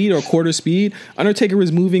speed or quarter speed, Undertaker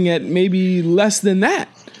was moving at maybe less than that.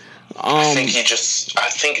 I think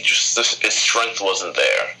his strength wasn't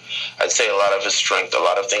there. I'd say a lot of his strength, a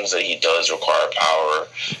lot of things that he does require power.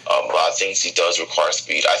 A lot of things he does require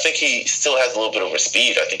speed. I think he still has a little bit of a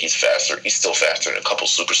speed. I think he's faster. He's still faster than a couple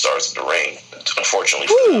superstars in the ring, unfortunately.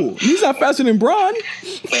 Ooh, he's not faster than Braun.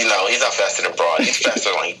 No, he's not faster than Braun. He's faster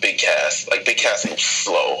than like Big Cass. Like Big Cass moves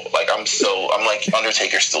slow. Like I'm like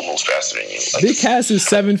Undertaker still moves faster than you. Like, Big Cass is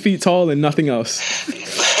 7 feet tall and nothing else.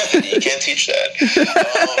 You can't teach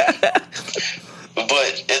that.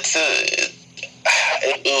 But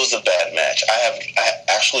it was a bad match. I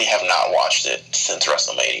actually have not watched it since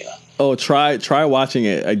WrestleMania. Oh, try watching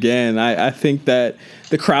it again. I think that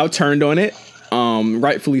the crowd turned on it,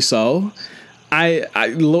 rightfully so.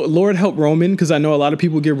 Lord help Roman, because I know a lot of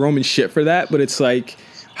people give Roman shit for that, but it's like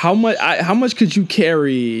how much could you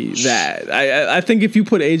carry that? I think if you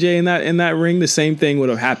put AJ in that ring, the same thing would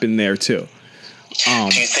have happened there too. Do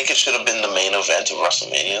you think it should have been the main event of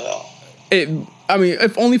WrestleMania though?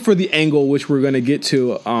 If only for the angle, which we're going to get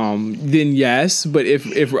to, then yes. But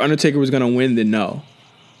if Undertaker was going to win, then no.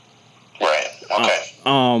 Right.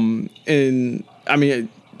 Okay. And I mean,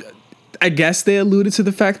 I guess they alluded to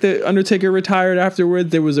the fact that Undertaker retired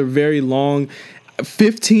afterward. There was a very long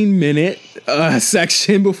 15-minute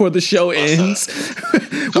section before the show ends.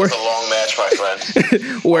 That's a long match, my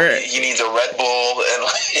friend. Where he needs a Red Bull and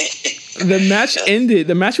like. The match ended.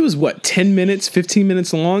 The match was 10 minutes, 15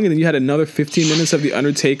 minutes long, and then you had another 15 minutes of the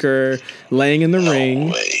Undertaker laying in the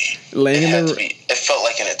ring. It felt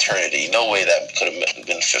like an eternity. No way that could have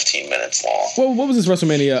been 15 minutes long. Well, what was this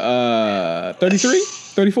WrestleMania? 33?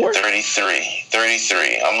 34?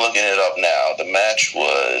 33. I'm looking it up now. The match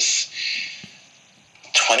was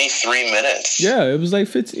 23 minutes. Yeah, it was like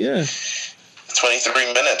 15. Yeah,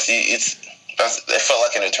 23 minutes. It felt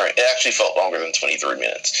like an eternity. It actually felt longer than 23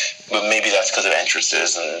 minutes. But maybe that's because of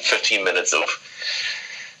entrances and 15 minutes of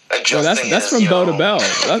adjusting. That's from bell to bell.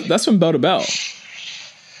 That's from bell to bell.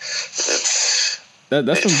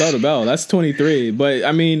 That's from bell to bell. That's 23. But,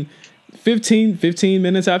 I mean, 15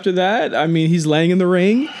 minutes after that, I mean, he's laying in the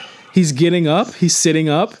ring. He's getting up. He's sitting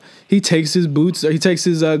up. He takes his boots. He takes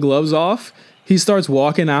his gloves off. He starts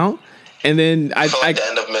walking out. And then I felt like the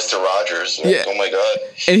end of Mr. Rogers. years. Like, oh my god!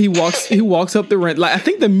 And he walks up the ramp. Like I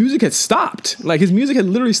think the music had stopped. Like his music had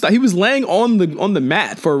literally stopped. He was laying on the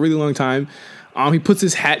mat for a really long time. He puts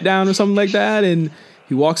his hat down or something like that, and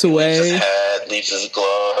he walks away. Leaves his hat, leaves his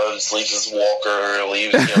gloves, leaves his walker,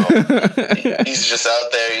 leaves. He's just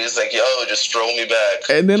out there. He's like, "Yo, just stroll me back,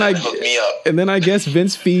 and then hook me up." And then I guess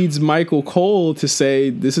Vince feeds Michael Cole to say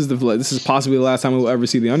this is possibly the last time we'll ever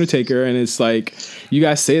see the Undertaker, and it's like you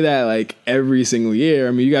guys say that like every single year.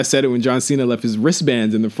 I mean, you guys said it when John Cena left his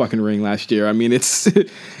wristbands in the fucking ring last year. I mean, it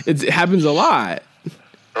happens a lot.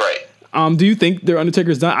 Right. Do you think the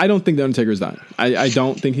Undertaker's done? I don't think the Undertaker's done. I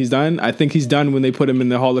don't think he's done. I think he's done when they put him in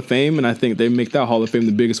the Hall of Fame, and I think they make that Hall of Fame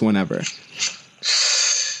the biggest one ever. Do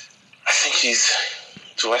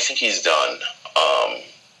I think he's done?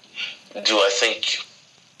 Do I think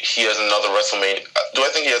he has another WrestleMania? Do I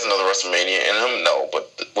think he has another WrestleMania in him? No,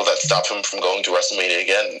 but will that stop him from going to WrestleMania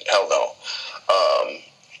again? Hell no.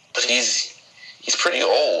 But he's pretty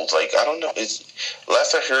old. Like, I don't know.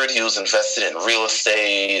 Last I heard, he was invested in real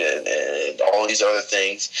estate and all these other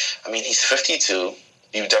things. I mean, he's 52.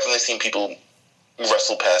 You've definitely seen people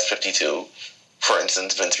wrestle past 52. For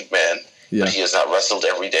instance, Vince McMahon. Yeah. But he has not wrestled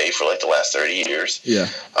every day for like the last 30 years. Yeah.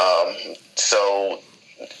 So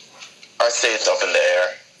I'd say it's up in the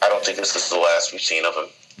air. I don't think this is the last we've seen of him.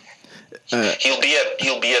 He'll be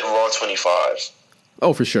at Raw 25.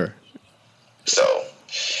 Oh, for sure. So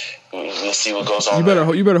we'll see what goes on. You better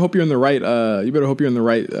hope you're in the right. You better hope you're in the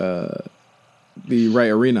right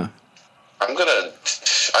arena.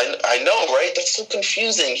 I know, right? That's so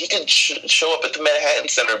confusing. He could show up at the Manhattan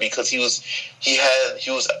Center because he was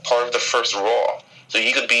part of the first Raw, so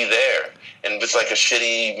he could be there, and it's like a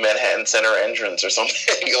shitty Manhattan Center entrance or something,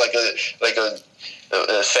 like a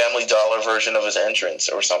Family Dollar version of his entrance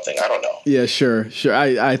or something. I don't know. Yeah, sure.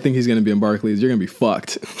 I think he's going to be in Barclays. You're going to be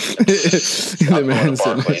fucked. I'm going to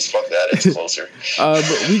Barclays. Fuck that. It's closer.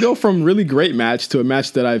 But we go from really great match to a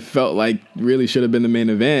match that I felt like really should have been the main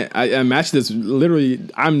event. A match that's literally,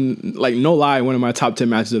 I'm like, no lie, one of my top 10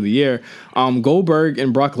 matches of the year. Goldberg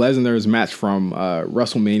and Brock Lesnar's match from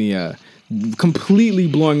WrestleMania, completely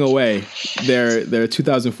blowing away their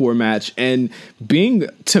 2004 match and being,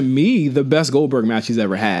 to me, the best Goldberg match he's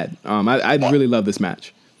ever had. I really love this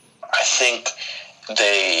match. I think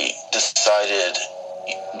they decided,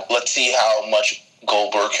 let's see how much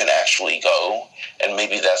Goldberg can actually go, and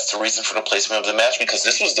maybe that's the reason for the placement of the match, because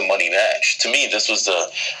this was the money match. To me, this was the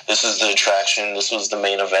attraction. This was the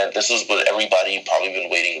main event. This was what everybody probably been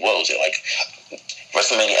waiting. What was it, like?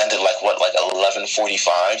 WrestleMania ended like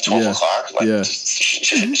 11:45, 12 o'clock. Like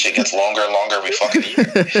shit gets longer and longer every fucking year.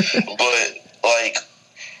 But like,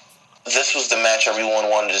 this was the match everyone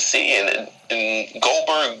wanted to see, and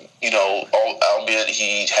Goldberg, albeit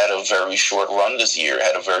he had a very short run this year,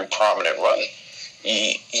 had a very prominent run.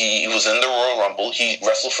 He was in the Royal Rumble. He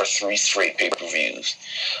wrestled for 3 straight pay-per-views.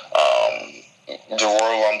 The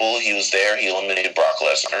Royal Rumble, he was there. He eliminated Brock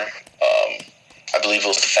Lesnar. I believe it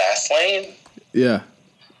was Fastlane. Yeah.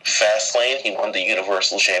 Fastlane, he won the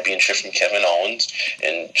Universal Championship from Kevin Owens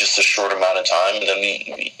in just a short amount of time, and then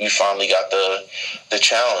we finally got the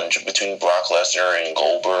challenge between Brock Lesnar and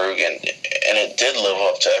Goldberg, and it did live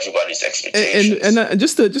up to everybody's expectations. And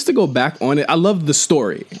just to go back on it, I love the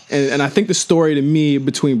story, and I think the story to me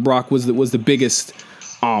between Brock was the biggest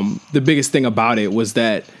thing about it was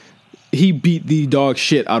that he beat the dog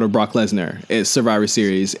shit out of Brock Lesnar at Survivor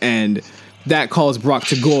Series, and that caused Brock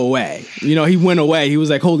to go away. He went away. He was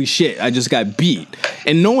like, holy shit, I just got beat.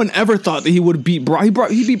 And no one ever thought that he would beat Brock. He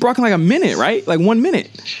beat Brock in like a minute, right? Like 1 minute.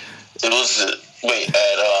 It was, at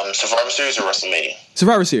Survivor Series or WrestleMania?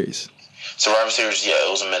 Survivor Series. Survivor Series, yeah, it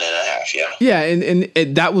was a minute and a half, yeah. Yeah,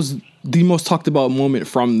 and that was the most talked about moment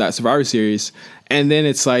from that Survivor Series. And then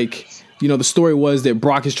it's like, the story was that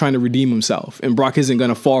Brock is trying to redeem himself, and Brock isn't going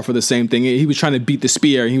to fall for the same thing. He was trying to beat the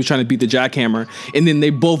spear, and he was trying to beat the jackhammer, and then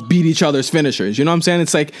they both beat each other's finishers. You know what I'm saying?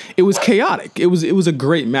 It's like, it was chaotic. It was a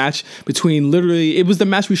great match between it was the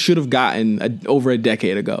match we should have gotten over a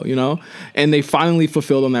decade ago, and they finally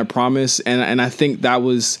fulfilled on that promise. And I think that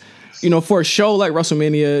was, for a show like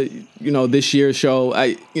WrestleMania, this year's show,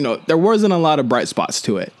 there wasn't a lot of bright spots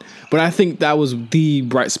to it, but I think that was the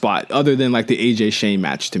bright spot other than like the AJ Shane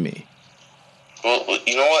match to me. Well,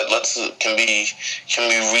 you know what? Can we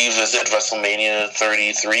revisit WrestleMania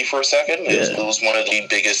 33 for a second? Yeah. It was one of the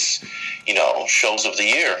biggest, shows of the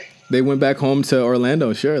year. They went back home to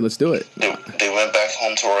Orlando. Sure, let's do it. They went back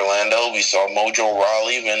home to Orlando. We saw Mojo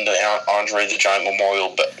Rawley win the Andre the Giant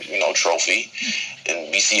Memorial, trophy, and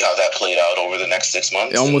we see how that played out over the next 6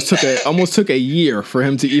 months. It almost took a year for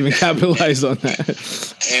him to even capitalize on that.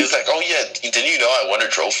 He was like, "Oh yeah, didn't you know I won a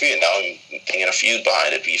trophy?" And now I'm thinking a feud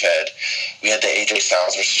behind it. We had the AJ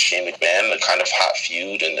Styles versus Shane McMahon, the kind of hot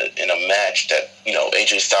feud in a match that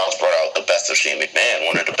AJ Styles brought out the best of Shane McMahon,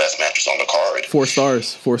 one of the best matches on the card. 4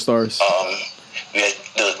 stars. We had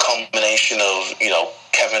the culmination of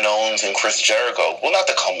Kevin Owens and Chris Jericho. Well, not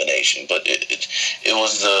the culmination, but it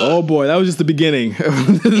was the. Oh boy, that was just the beginning.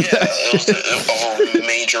 It was a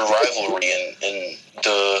major rivalry, and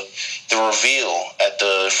the reveal at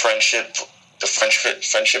the Friendship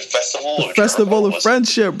Festival. The Festival of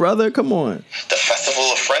Friendship, brother. Come on. The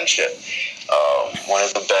Festival of Friendship. One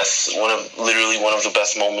of the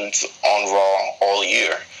best moments on Raw all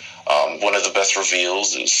year. One of the best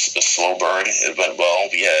reveals is a slow burn. It went well.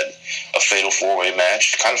 We had a fatal 4-way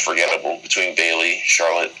match, kind of forgettable, between Bayley,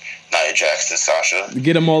 Charlotte, Nia Jax, and Sasha.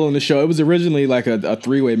 Get them all on the show. It was originally like a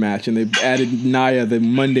 3-way match, and they added Nia the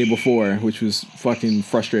Monday before, which was fucking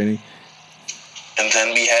frustrating. And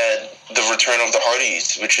then we had the return of the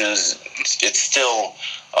Hardys, which it's still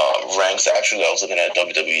ranks. Actually, I was looking at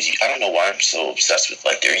WWE's. I don't know why I'm so obsessed with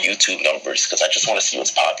their YouTube numbers, because I just want to see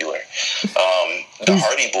what's popular. The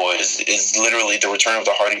Hardy Boys is literally the return of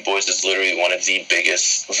the Hardy Boys is literally one of the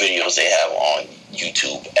biggest videos they have on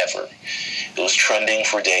YouTube ever. It was trending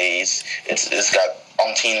for days. It's got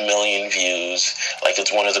umpteen million views.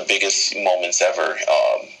 It's one of the biggest moments ever.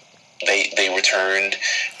 They returned.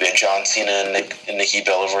 We had John Cena and Nikki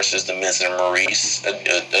Bella versus The Miz and Maurice.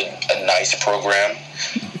 A nice program.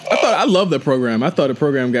 I love the program. I thought the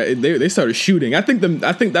program they started shooting. I think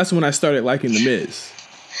that's when I started liking The Miz.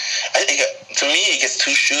 I think to me it gets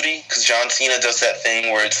too shooty, because John Cena does that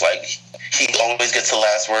thing where it's like he always gets the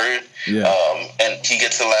last word. Yeah. And he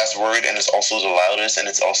gets the last word, and it's also the loudest, and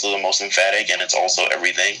it's also the most emphatic, and it's also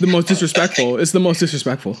everything. The most disrespectful. It's the most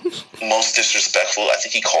disrespectful. Most disrespectful. I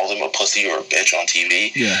think he called him a pussy or a bitch on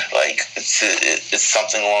TV. Yeah. It's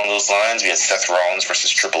something along those lines. We had Seth Rollins versus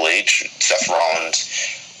Triple H. Seth Rollins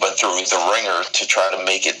went through the ringer to try to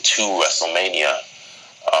make it to WrestleMania.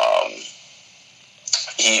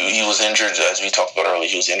 He was injured, as we talked about earlier.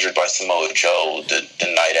 He was injured by Samoa Joe the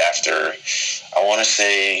night after. I want to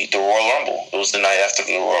say the Royal Rumble. It was the night after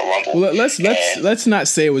the Royal Rumble. Well, let's not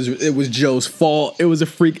say it was Joe's fault. It was a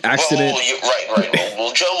freak accident. Right.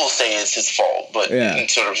 Well, Joe will say it's his fault, but in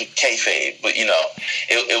sort of kayfabe. But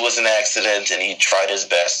it was an accident, and he tried his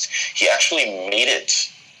best. He actually made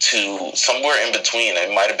it to somewhere in between.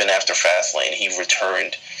 It might have been after Fastlane. He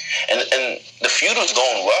returned, and the feud was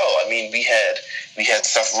going well. I mean, we had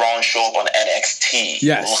Seth Rollins show up on NXT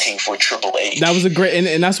looking for Triple H. That was a great,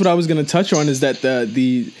 and that's what I was going to touch on, is that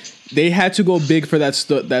they had to go big for that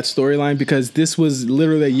storyline, because this was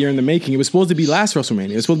literally a year in the making. It was supposed to be last WrestleMania.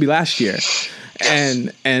 It was supposed to be last year. Yes.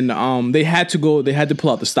 And they had to pull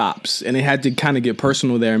out the stops, and they had to kind of get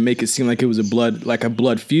personal there and make it seem like it was a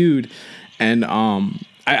blood feud. And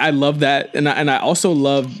I love that, and I also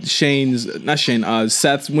loved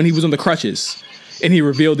Seth's when he was on the crutches. And he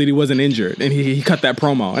revealed that he wasn't injured, and he cut that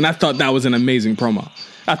promo, and I thought that was an amazing promo.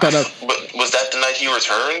 But was that the night he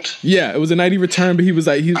returned? Yeah, it was the night he returned. But he was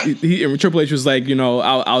like, and Triple H was like,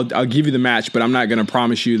 I'll give you the match, but I'm not gonna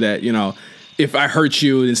promise you that, if I hurt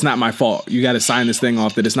you, it's not my fault. You got to sign this thing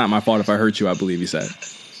off that it's not my fault if I hurt you. I believe he said.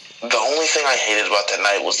 The only thing I hated about that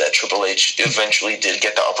night was that Triple H eventually did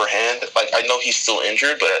get the upper hand. I know he's still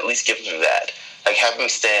injured, but at least give him that. Have him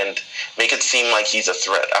stand, make it seem like he's a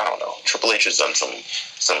threat. I don't know. Triple H has done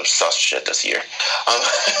some sus shit this year.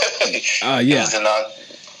 Yeah.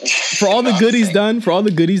 For all the good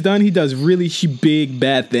he's done, he does really big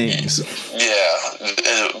bad things. Yeah,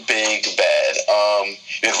 big bad.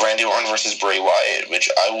 We have Randy Orton versus Bray Wyatt, which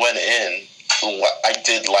I went in. I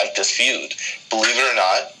did like this feud. Believe it or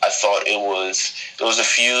not, I thought it was a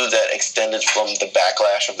feud that extended from the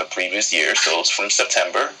backlash of the previous year. So it's from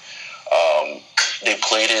September. They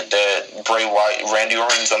played it that Randy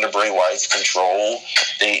Orton's under Bray Wyatt's control.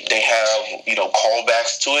 They have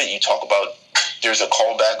callbacks to it. You talk about, there's a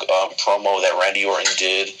callback promo that Randy Orton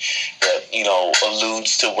did that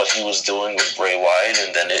alludes to what he was doing with Bray Wyatt,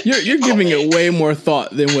 and then you're giving it way more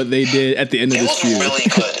thought than what they did at the end of this feud. It was really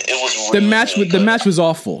good. It was really, the match was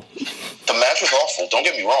awful. The match was awful. Don't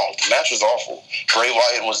get me wrong. The match was awful. Bray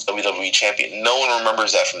Wyatt was WWE champion. No one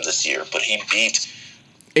remembers that from this year, but he beat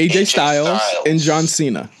AJ Styles and John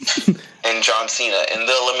Cena. In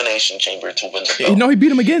the Elimination Chamber to win the belt. No, he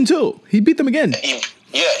beat him again, too. He beat them again. He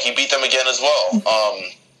beat them again as well.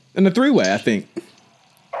 In the 3-way, I think.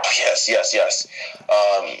 Yes.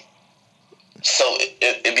 So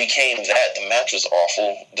it became that. The match was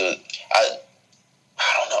awful.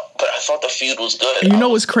 I don't know, but I thought the feud was good. You know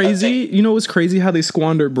what's crazy? You know what's crazy? How they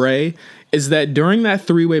squandered Bray is that during that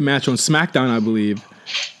 3-way match on SmackDown, I believe,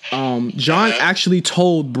 John actually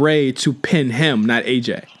told Bray to pin him, not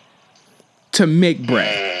AJ, to make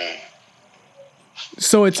Bray.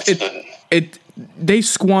 So they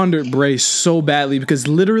squandered Bray so badly because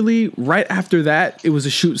literally right after that, it was a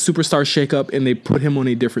superstar shakeup and they put him on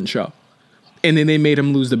a different show, and then they made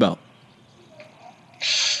him lose the belt.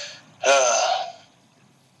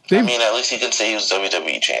 I mean, at least you can say he was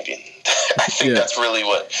WWE champion. I think that's really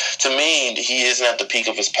what... To me, he isn't at the peak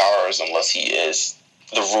of his powers unless he is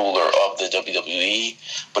the ruler of the WWE,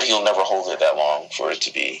 but he'll never hold it that long for it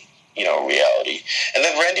to be, reality. And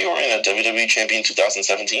then Randy Orton, a WWE champion in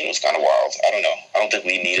 2017, was kind of wild. I don't know. I don't think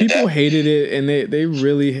we needed that. People hated it, and they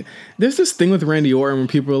really... There's this thing with Randy Orton when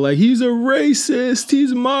people are like, he's a racist,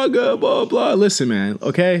 he's MAGA, blah, blah. Listen, man,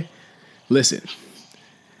 okay? Listen.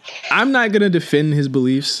 I'm not gonna defend his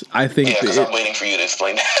beliefs. I think because I'm waiting for you to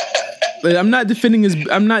explain that. I'm not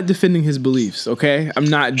defending his beliefs. Okay, I'm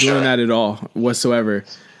not doing that at all whatsoever.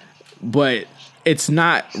 But it's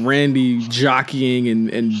not Randy jockeying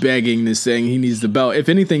and begging this, saying he needs the belt. If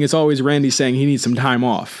anything, it's always Randy saying he needs some time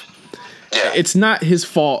off. Yeah. It's not his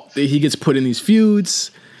fault that he gets put in these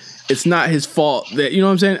feuds. It's not his fault that, you know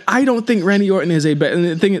what I'm saying? I don't think Randy Orton is a better. And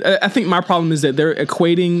the thing, I think my problem is that they're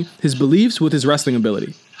equating his beliefs with his wrestling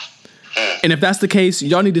ability. And if that's the case,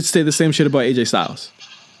 y'all need to say the same shit about AJ Styles.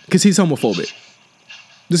 Because he's homophobic.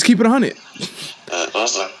 Just keep it 100.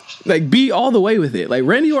 Like, be all the way with it. Like,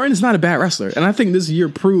 Randy Orton is not a bad wrestler. And I think this year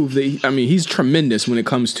proved that, he's tremendous when it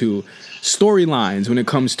comes to storylines, when it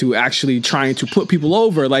comes to actually trying to put people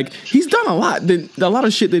over. Like, he's done a lot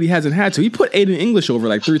of shit that he hasn't had to. He put Aiden English over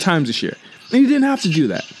like 3 times this year. And he didn't have to do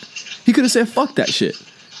that. He could have said, fuck that shit.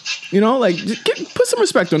 Put some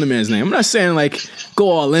respect on the man's name. I'm not saying, go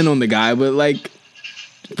all in on the guy, but,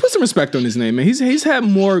 put some respect on his name, man. He's had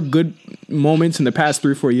more good moments in the past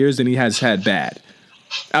 3 or 4 years than he has had bad.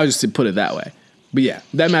 I'll just put it that way. But, yeah,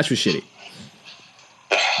 that match was shitty.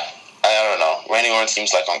 I don't know. Randy Orton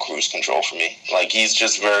seems like on cruise control for me. He's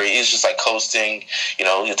just coasting.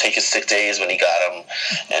 He'll take his sick days when he got him.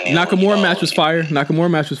 And Nakamura match was fire. Nakamura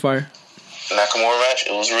match, it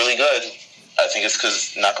was really good. I think it's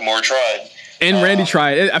because Nakamura tried. And Randy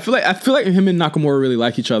tried. I feel like him and Nakamura really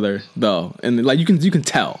like each other, though. And, you can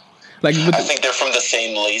tell. I think they're from the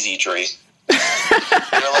same lazy tree.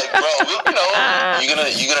 They're like, bro, you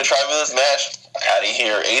gonna try for this match? Out of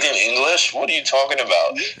here. Aiden English? What are you talking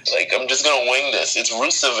about? I'm just gonna wing this. It's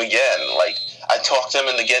Rusev again. I talked him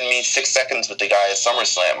into getting me 6 seconds with the guy at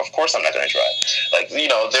SummerSlam. Of course I'm not gonna try.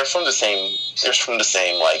 They're from the same. They're from the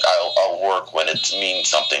same. I'll work when it means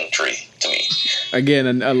something tree to me.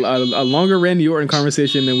 Again, a longer Randy Orton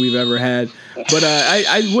conversation than we've ever had. But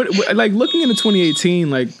I would looking into 2018.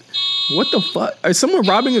 What the fuck? Is someone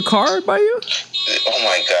robbing a car by you? Oh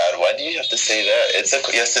my god! Why do you have to say that? It's a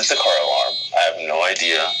car alarm. I have no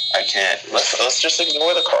idea. I can't. Let's just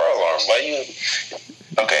ignore the car alarm. Why do you?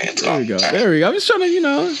 Okay, it's gone. There we go. I'm just trying to,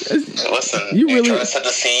 Listen, you really trying to set the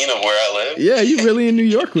scene of where I live? Yeah, you really in New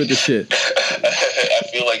York with the shit. I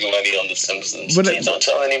feel like Lenny on The Simpsons. But please don't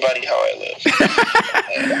tell anybody how I live.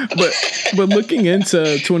 but looking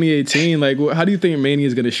into 2018, how do you think Mania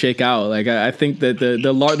is going to shake out? I think that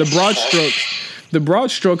the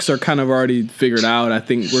broad strokes are kind of already figured out. I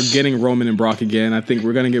think we're getting Roman and Brock again. I think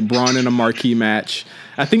we're going to get Braun in a marquee match.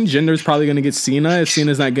 I think Jinder's probably going to get Cena if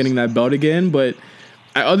Cena's not getting that belt again. But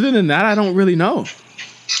other than that, I don't really know.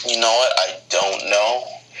 You know what? I don't know.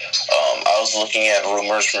 I was looking at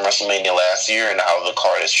rumors from WrestleMania last year and how the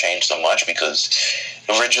card has changed so much because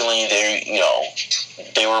originally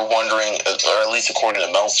they were wondering, or at least according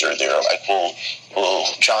to Meltzer, they were like, will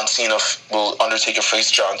Undertaker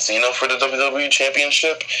face John Cena for the WWE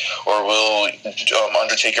Championship, or will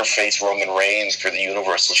Undertaker face Roman Reigns for the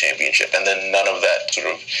Universal Championship? And then none of that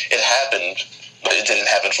it happened, but it didn't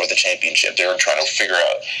happen for the championship. They were trying to figure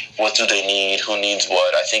out what do they need, who needs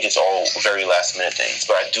what. I think it's all very last minute things,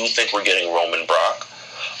 but I do think we're getting Roman Brock.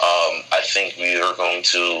 I think we are going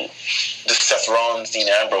to... The Seth Rollins, Dean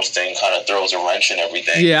Ambrose thing kind of throws a wrench in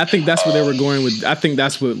everything. Yeah, I think that's what they were going with. I think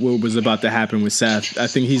that's what was about to happen with Seth. I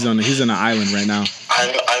think he's on an island right now.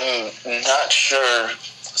 I'm not sure.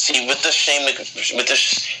 See, with this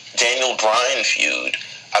Daniel Bryan feud,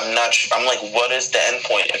 I'm like, what is the end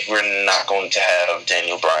point if we're not going to have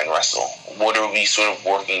Daniel Bryan wrestle? What are we sort of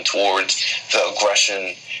working towards? The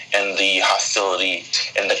aggression and the hostility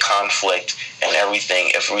and the conflict and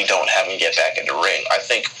everything if we don't have him get back in the ring. I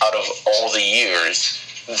think out of all the years,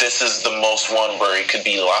 this is the most one where it could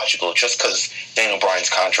be logical, just because Daniel Bryan's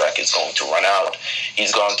contract is going to run out.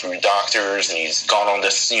 He's gone through doctors, and he's gone on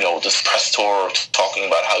this, this press tour talking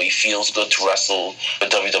about how he feels good to wrestle,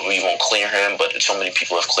 but WWE won't clear him, but so many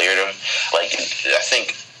people have cleared him. Like, I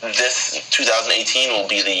think this 2018 will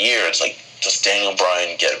be the year. It's like, does Daniel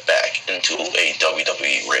Bryan get back into a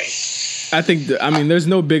WWE ring? I think, there's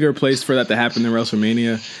no bigger place for that to happen than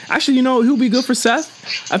WrestleMania. Actually, who'll be good for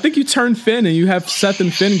Seth? I think you turn Finn and you have Seth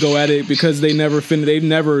and Finn go at it, because they've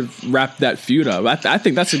never wrapped that feud up. I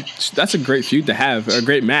think that's a great feud to have, a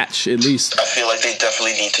great match at least. I feel like they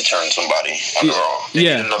definitely need to turn somebody on the Raw. They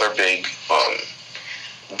need another big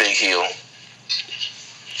heel.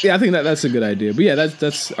 Yeah, I think that's a good idea. But yeah,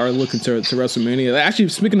 that's our look into WrestleMania. Actually,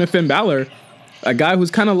 speaking of Finn Balor, a guy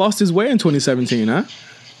who's kind of lost his way in 2017, huh?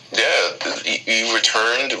 Yeah, he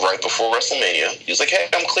returned right before WrestleMania. He was like, "Hey,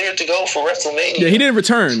 I'm cleared to go for WrestleMania." Yeah, he didn't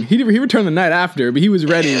return. He returned the night after, but he was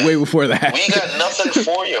ready way before that. We got nothing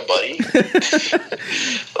for you, buddy.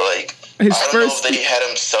 Like, I don't know if they had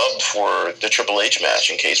him subbed for the Triple H match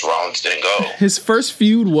in case Rollins didn't go. His first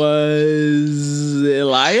feud was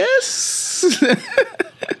Elias?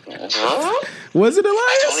 Was it Elias?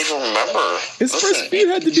 I don't even remember. His first feud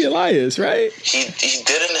had to be Elias, right? He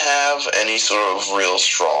didn't have any sort of real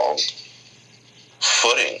strong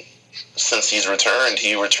footing since he's returned.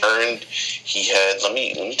 He had, let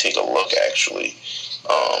me take a look actually.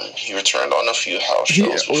 He returned on a few house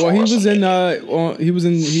shows.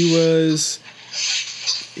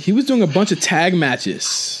 He was doing a bunch of tag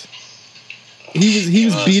matches. He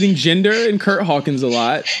was beating Jinder and Kurt Hawkins a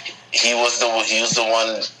lot. He was the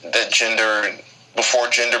one that Jinder, before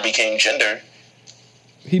Jinder became Jinder.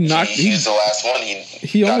 He was the last one.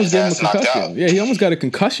 He almost gave him a concussion. Yeah, he almost got a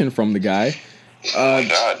concussion from the guy. Oh my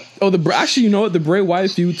God. Actually, you know what? The Bray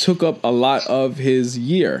Wyatt feud took up a lot of his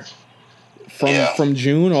year. From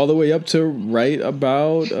June all the way up to right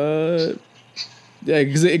about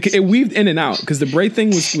because it weaved in and out, because the Bray thing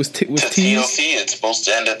was teased. TLC, it's supposed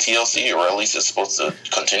to end at TLC, or at least it's supposed to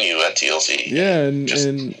continue at TLC. Yeah, and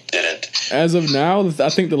didn't. As of now,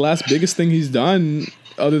 I think the last biggest thing he's done,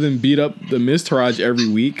 other than beat up the Miztourage every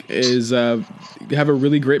week, is have a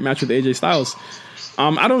really great match with AJ Styles.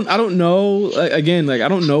 I don't know. Again, I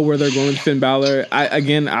don't know where they're going with Finn Balor.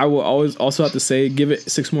 I will always also have to say, give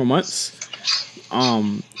it 6 more months.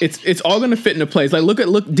 It's all gonna fit into place. Like,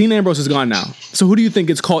 look, Dean Ambrose is gone now. So who do you think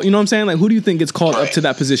gets called? You know what I'm saying? Like, who do you think gets called up to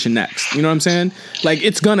that position next? You know what I'm saying? Like,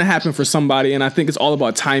 it's gonna happen for somebody, and I think it's all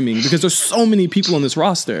about timing, because there's so many people on this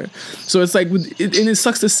roster. So it's like, and it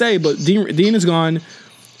sucks to say, but Dean is gone.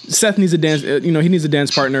 Seth needs a dance. He needs a dance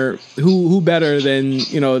partner. Who better than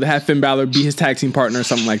to have Finn Balor be his tag team partner or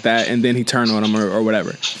something like that, and then he turn on him or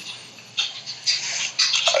whatever.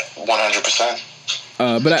 100%.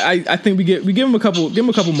 But I think we give him a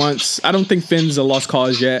couple months. I don't think Finn's a lost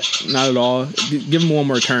cause yet, not at all. Give him one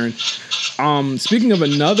more turn. Speaking of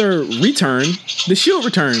another return, the Shield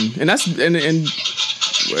return, and I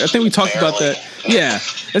think we talked about that. Yeah,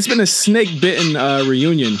 it's been a snake bitten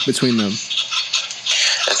reunion between them.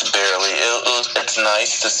 It's barely. It's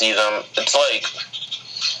nice to see them. It's like,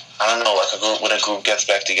 I don't know, like when a group gets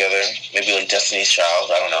back together, maybe like Destiny's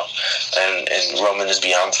Child, I don't know, and Roman is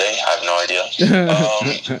Beyonce, I have no idea.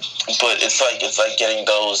 But it's like getting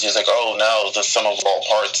those. He's like, oh, now the sum of all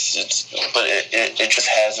parts. But it just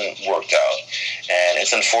hasn't worked out, and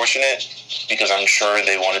it's unfortunate, because I'm sure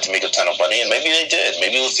they wanted to make a ton of money, and maybe they did.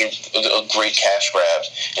 Maybe it was a great cash grab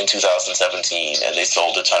in 2017, and they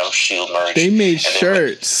sold a ton of Shield merch. They made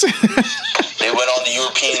shirts. They went on the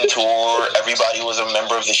European tour. Everybody was a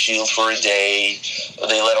member of the Shield for a day.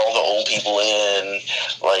 They let all the old people in.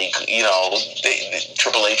 Like,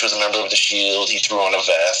 Triple H was a member of the Shield. He threw on a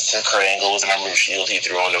vest. Kurt Angle was a member of the Shield. He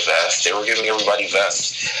threw on a vest. They were giving everybody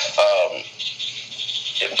vests.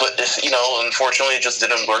 But unfortunately, it just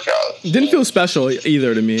didn't work out. It didn't feel special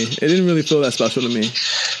either to me. It didn't really feel that special to me.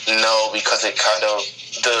 No, because it kind of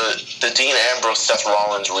the Dean Ambrose Seth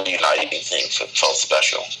Rollins reuniting thing felt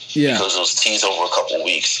special. Yeah, because it was teased over a couple of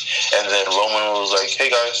weeks, and then Roman was like,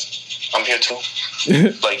 "Hey guys, I'm here too."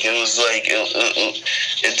 Like, it was like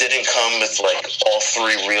it didn't come with like all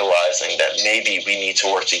three realizing that maybe we need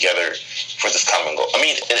to work together for this common goal. I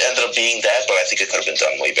mean, it ended up being that, but I think it could have been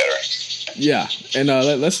done way better. Yeah, and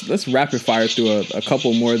let's rapid fire through a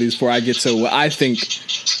couple more of these before I get to what I think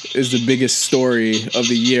is the biggest story of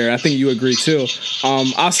the year. I think you agree too.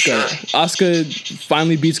 Asuka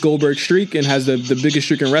finally beats Goldberg's streak and has the biggest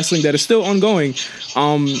streak in wrestling that is still ongoing.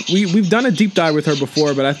 We've done a deep dive with her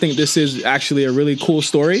before, but I think this is actually a really cool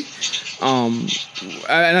story. And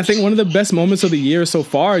I think one of the best moments of the year so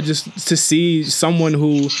far, just to see someone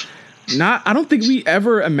who I don't think we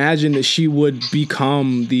ever imagined that she would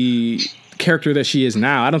become the character that she is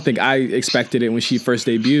now. I don't think I expected it when she first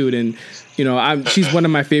debuted, and she's one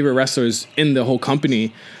of my favorite wrestlers in the whole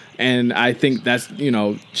company, and I think that's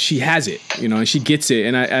she has it, and she gets it,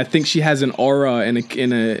 and I think she has an aura and a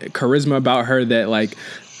charisma about her that like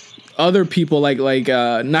other people like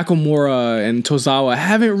Nakamura and Tozawa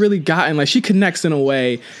haven't really gotten. Like, she connects in a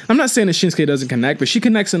way. I'm not saying that Shinsuke doesn't connect, but she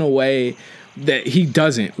connects in a way that he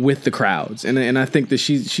doesn't with the crowds, and I think that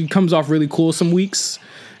she comes off really cool some weeks,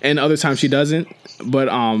 and other times she doesn't. But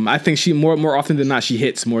I think she more often than not she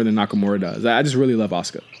hits more than Nakamura does. I just really love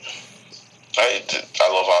Asuka. I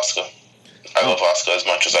love Asuka. I love Asuka as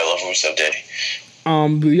much as I love Rusev Day.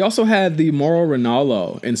 We also had the Mauro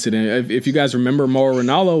Ranallo incident. If you guys remember, Mauro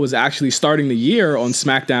Ranallo was actually starting the year on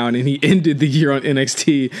SmackDown, and he ended the year on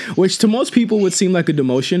NXT, which to most people would seem like a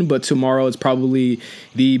demotion, but to Mauro it's probably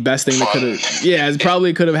the best thing that could have. Yeah, it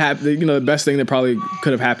probably could have happened. The best thing that probably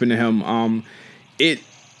could have happened to him.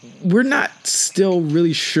 We're not still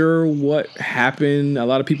really sure what happened. A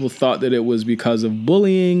lot of people thought that it was because of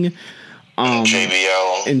bullying.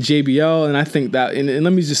 JBL, and I think that, and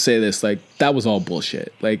let me just say this, like, that was all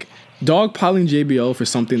bullshit. Like, dogpiling JBL for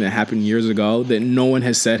something that happened years ago that no one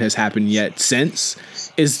has said has happened yet since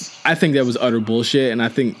I think that was utter bullshit, and I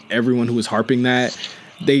think everyone who was harping that,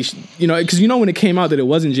 because when it came out that it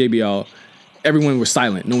wasn't JBL, everyone was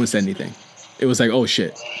silent. No one said anything. It was like, oh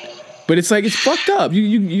shit. But it's like, it's fucked up.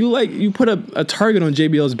 You put a target on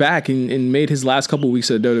JBL's back and made his last couple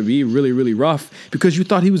weeks at WWE really, really rough because you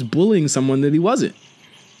thought he was bullying someone that he wasn't.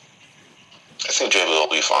 I think JBL will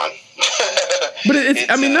be fine. But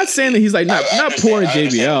not saying that he's like not poor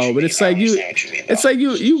JBL, but it's like you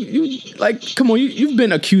like, come on, you've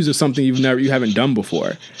been accused of something you haven't done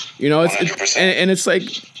before. It's like,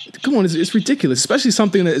 come on, it's ridiculous, especially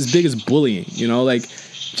something that is big as bullying. Like,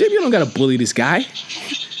 JBL don't gotta bully this guy.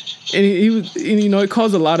 And it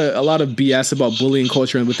caused a lot of BS about bullying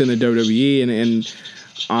culture within the WWE, and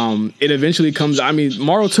it eventually comes. I mean,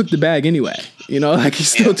 Mauro took the bag anyway. He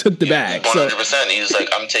still took the bag. 100%. He's like,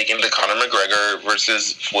 I'm taking the Conor McGregor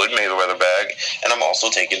versus Floyd Mayweather bag, and I'm also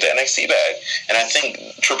taking the NXT bag. And I think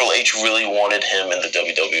Triple H really wanted him in the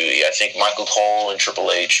WWE. I think Michael Cole and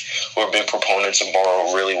Triple H, who are big proponents of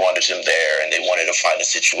Mauro, really wanted him there, and they wanted to find a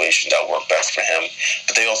situation that worked best for him.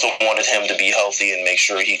 But they also wanted him to be healthy and make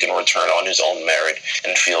sure he can return on his own merit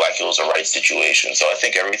and feel like it was the right situation. So I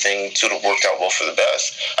think everything sort of worked out well for the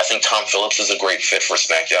best. I think Tom Phillips is a great fit for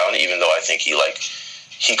SmackDown, even though I think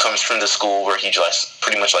he comes from the school where he just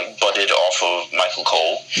pretty much like butted off of Michael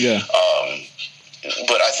Cole. Yeah.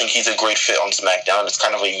 But I think he's a great fit on SmackDown. It's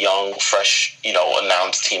kind of a young, fresh,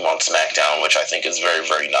 announced team on SmackDown, which I think is very,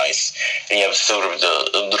 very nice. And you have sort of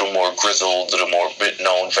a little more grizzled, little more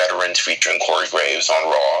known veterans featuring Corey Graves on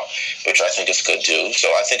Raw, which I think is good too. So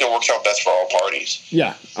I think it works out best for all parties.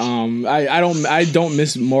 Yeah. I don't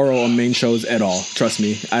miss Mauro on main shows at all. Trust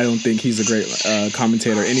me. I don't think he's a great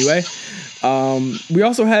commentator anyway. We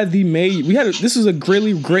also had this was a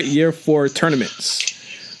really great year for tournaments.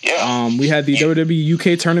 Yeah. We had the WWE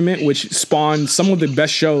UK tournament, which spawned some of the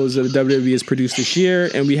best shows that the WWE has produced this year,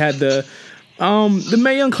 and we had the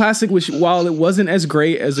Mae Young Classic, which, while it wasn't as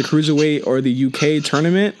great as the Cruiserweight or the UK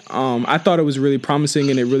tournament, I thought it was really promising,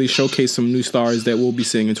 and it really showcased some new stars that we'll be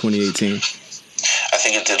seeing in 2018. I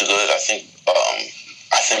think it did good. I think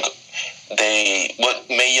what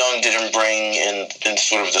Mae Young didn't bring in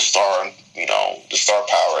sort of the star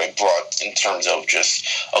power it brought in terms of just,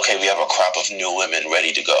 okay, we have a crop of new women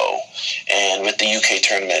ready to go. And with the UK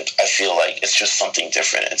tournament, I feel like it's just something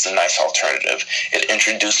different. It's a nice alternative. It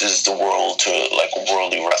introduces the world to like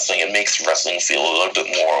worldly wrestling. It makes wrestling feel a little bit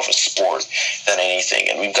more of a sport than anything.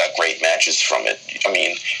 And we've got great matches from it. I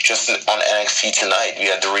mean, just on NXT tonight, we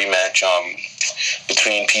had the rematch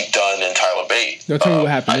between Pete Dunne and Tyler Bate. Don't tell me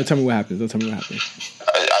what happened. Don't tell me what happened.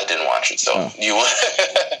 I didn't watch it, so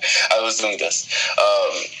I was doing this.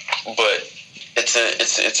 But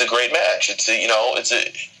it's a great match. It's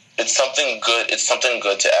something good. It's something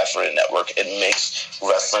good to add for a network. It makes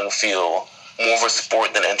wrestling feel more of a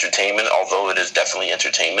sport than entertainment. Although it is definitely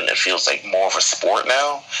entertainment, it feels like more of a sport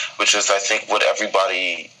now, which is, I think, what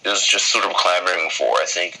everybody is just sort of clamoring for. I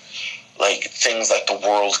think like things like the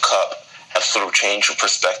World Cup have sort of changed the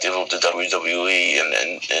perspective of the WWE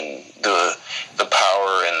and the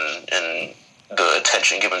power and the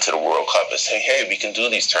attention given to the World Cup is, hey, we can do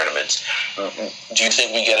these tournaments. Do you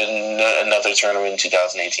think we get another tournament in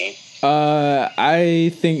 2018?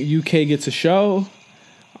 I think UK gets a show.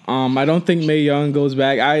 I don't think Mae Young goes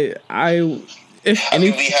back. We have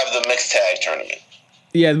the mixed tag tournament.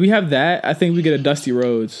 Yeah, we have that. I think we get a Dusty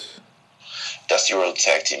Rhodes. Dusty Rhodes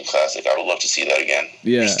Tag Team Classic. I would love to see that again.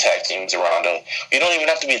 Yeah. Just tag teams around them. You don't even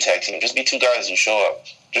have to be a tag team. Just be two guys who show up.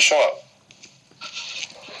 Just show up.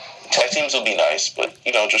 Tag teams will be nice, but,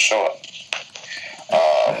 just show up.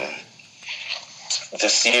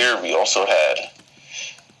 This year, we also had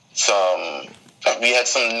some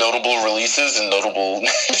notable releases and notable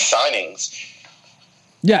signings.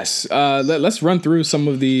 Yes, let's run through some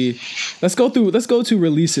of the. Let's go to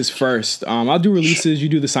releases first. I'll do releases. You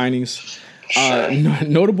do the signings. Sure.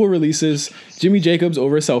 Notable releases: Jimmy Jacobs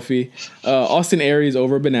over a selfie, Austin Aries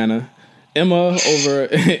over a banana, Emma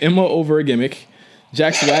over a gimmick,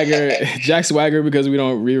 Jack Swagger because we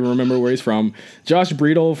don't really remember where he's from, Josh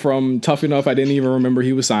Breedle from Tough Enough. I didn't even remember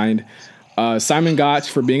he was signed. Simon Gotch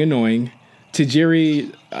for being annoying.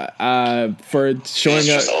 Tajiri for showing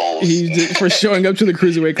up. For showing up to the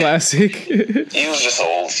Cruiserweight Classic. He was just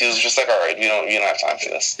old. He was just like, all right, you don't have time for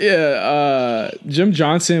this. Yeah, Jim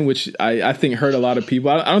Johnson, which I think hurt a lot of people.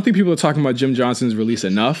 I don't think people are talking about Jim Johnson's release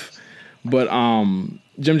enough, but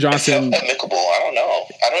Jim Johnson. Amicable. I don't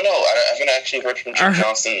know. I haven't actually heard from Jim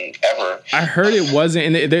Johnson ever. I heard it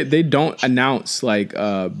wasn't, and they don't announce like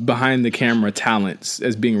behind the camera talents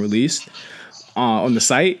as being released on the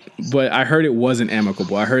site, but I heard it wasn't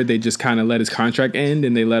amicable. I heard they just kind of let his contract end,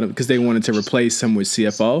 and they let him because they wanted to replace him with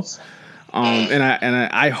CFO. And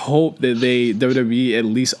I hope that WWE at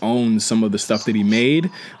least owns some of the stuff that he made.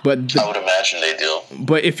 But I would imagine they do.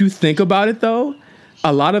 But if you think about it, though,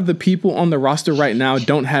 a lot of the people on the roster right now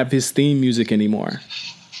don't have his theme music anymore.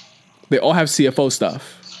 They all have CFO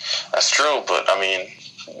stuff. That's true, but I mean,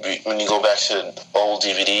 when you go back to old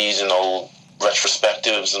DVDs and old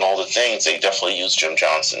retrospectives and all the things, they definitely use Jim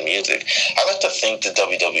Johnson music. I like to think that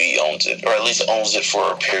WWE owns it, or at least owns it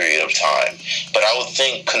for a period of time. But I would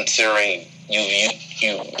think, considering you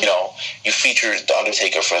featured The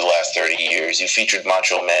Undertaker for the last 30 years, you featured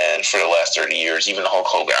Macho Man for the last 30 years, even Hulk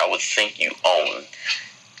Hogan, I would think you own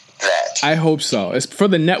that. I hope so. It's for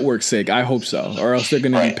the network's sake. I hope so, or else they're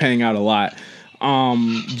going to be paying out a lot.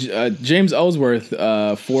 James Ellsworth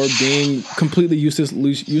for being completely useless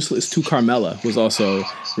to Carmella was also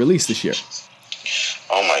released this year.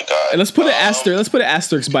 Oh my god! And let's put an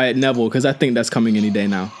asterisk by it, Neville, because I think that's coming any day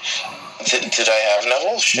now. Did I have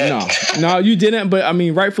Neville? Shit. No, you didn't. But I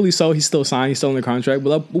mean, rightfully so. He's still signed. He's still in the contract.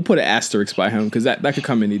 But we'll put an asterisk by him because that could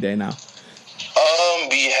come any day now.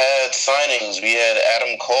 We had signings. We had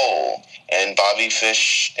Adam Cole and Bobby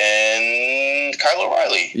Fish and Kyle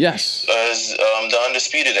O'Reilly. Yes. As the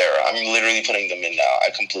Undisputed Era. I'm literally putting them in now. I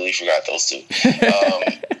completely forgot those two.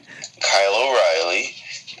 Kyle O'Reilly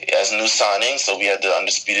as new signings. So we had the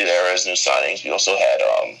Undisputed Era as new signings. We also had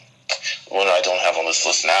one I don't have on this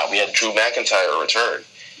list now. We had Drew McIntyre return.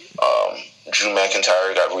 Drew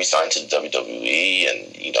McIntyre got re-signed to the WWE,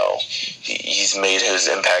 and he's made his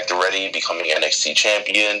impact already, becoming NXT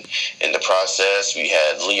champion. In the process, we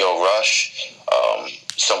had Lio Rush,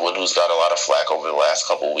 someone who's got a lot of flack over the last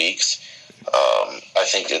couple weeks. I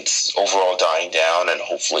think it's overall dying down, and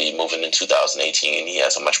hopefully moving in 2018, he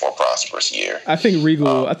has a much more prosperous year. I think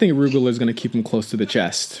Regal is going to keep him close to the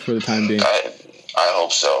chest for the time being. I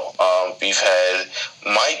hope so. We've had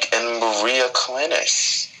Mike and Maria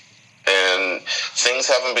Kanellis. And things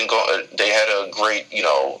haven't been going. They had a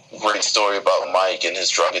great story about Mike and his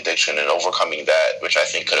drug addiction and overcoming that, which I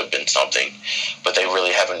think could have been something. But they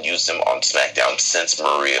really haven't used him on SmackDown since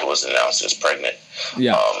Maria was announced as pregnant.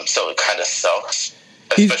 Yeah. So it kind of sucks,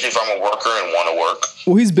 especially if I'm a worker and want to work.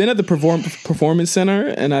 Well, he's been at the Performance Center,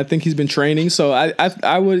 and I think he's been training. So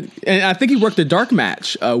I would, and I think he worked a dark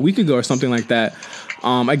match a week ago or something like that.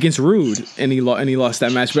 Against Rude, and he lost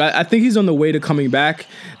that match. But I think he's on the way to coming back.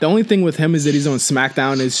 The only thing with him is that he's on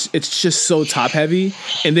SmackDown. It's just so top heavy,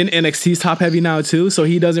 and then NXT's top heavy now too. So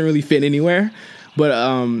he doesn't really fit anywhere. But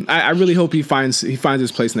I really hope he finds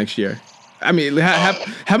his place next year. I mean, have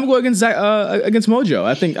him go against Mojo.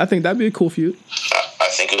 I think that'd be a cool feud. I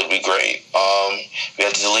think it would be great. We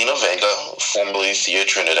had Zelina Vega, formerly Thea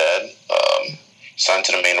Trinidad, signed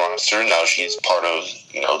to the main roster. Now she's part of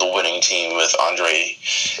the winning team with Andrade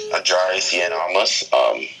Cien Almas.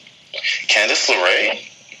 Candice LeRae,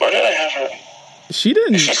 where did I have her? She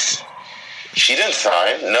didn't. She didn't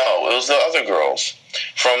sign. No, it was the other girls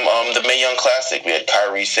from the Mae Young Classic. We had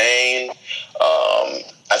Kairi Sane.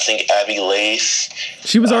 I think Abby Lace.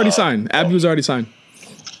 She was already signed. Abby was already signed.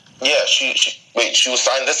 Yeah, she was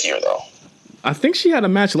signed this year though. I think she had a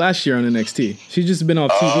match last year on NXT. She's just been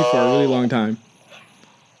off TV for a really long time.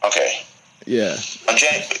 Okay. Yeah.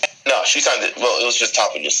 No, she signed it. Well, it was just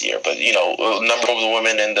top of this year, but a number of the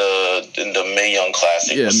women in the Mae Young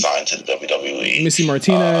Classic was signed to the WWE. Missy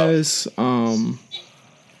Martinez.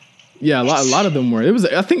 Yeah, a lot of them were. It was,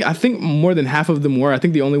 I think more than half of them were. I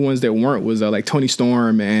think the only ones that weren't was like Toni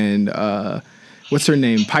Storm and what's her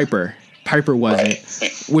name, Piper. Piper wasn't,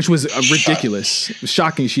 which was ridiculous. It was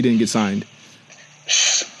shocking she didn't get signed.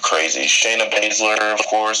 Crazy. Shayna Baszler, of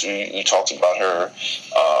course, we talked about her.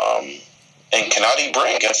 And Kanati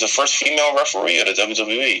Brink as the first female referee at the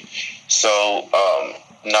WWE. So,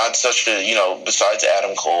 not such a, besides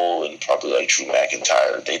Adam Cole and probably like Drew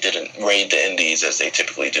McIntyre, they didn't raid the indies as they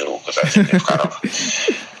typically do, because I think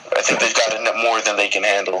they've got more than they can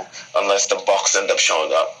handle unless the Bucks end up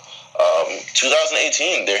showing up.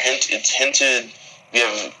 2018, it's hinted we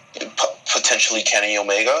have potentially Kenny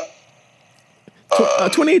Omega.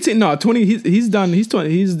 2018, no, 20. He's done. He's done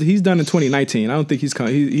in 2019. I don't think he's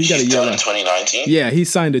coming. He's got a year left. 2019. Yeah, he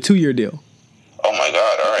signed a 2-year deal. Oh my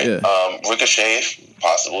God! All right. Yeah. Ricochet,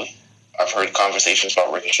 possibly. I've heard conversations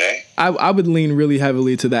about Ricochet. I would lean really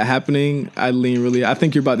heavily to that happening. I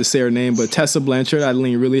think you're about to say her name, but Tessa Blanchard. I'd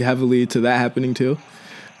lean really heavily to that happening too.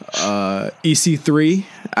 EC3.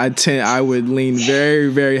 I would lean very,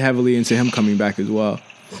 very heavily into him coming back as well.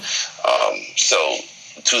 So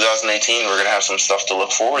 2018, we're gonna have some stuff to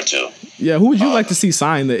look forward to. Yeah, who would you like to see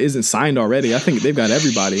signed that isn't signed already? I think they've got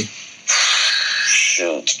everybody.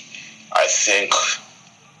 Shoot, I think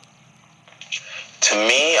to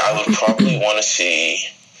me, I would probably want to see.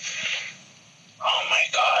 Oh my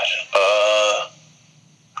God,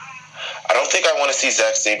 I don't think I want to see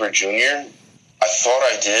Zack Sabre Jr. I thought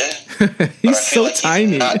I did. He's so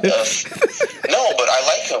tiny. No, but I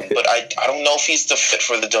like him. But I don't know if he's the fit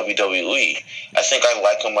for the WWE. I think I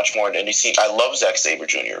like him much more in any scene. I love Zack Sabre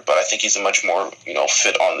Jr., but I think he's a much more,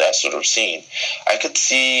 fit on that sort of scene. I could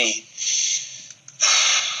see...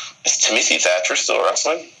 Is Timothy Thatcher still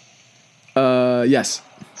wrestling? Yes.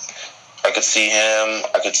 I could see him.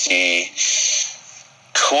 I could see...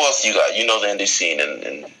 Who else you got? You know the indie scene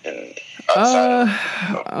in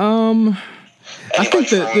outside I think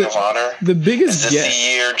the biggest is this the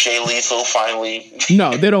year Jay Lethal finally?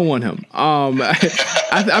 No, they don't want him.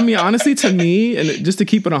 I mean, honestly, to me, and just to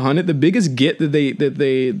keep it 100, the biggest get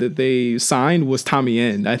that they signed was Tommy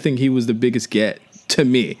End. I think he was the biggest get to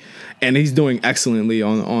me, and he's doing excellently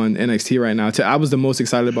on NXT right now. I was the most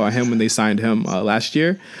excited about him when they signed him last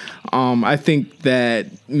year. I think that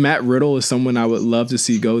Matt Riddle is someone I would love to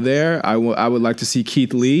see go there. I would like to see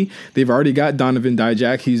Keith Lee. They've already got Donovan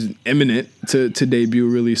Dijak. He's imminent to debut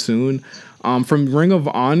really soon. From Ring of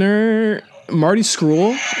Honor, Marty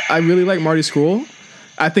Scurll. I really like Marty Scurll.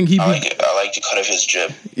 I think I like the cut of his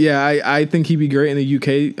jib. Yeah, I think he'd be great in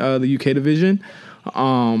the UK division.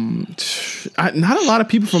 Not a lot of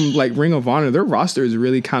people from like Ring of Honor. Their roster is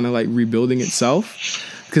really kind of like rebuilding itself.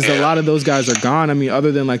 Because a lot of those guys are gone. I mean,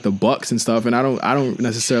 other than like the Bucks and stuff, and I don't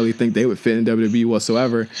necessarily think they would fit in WWE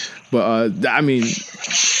whatsoever. But I mean,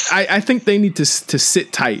 I think they need to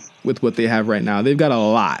sit tight with what they have right now. They've got a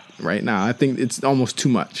lot right now. I think it's almost too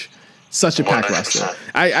much. Such a packed roster.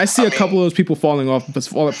 I see a couple of those people falling off, but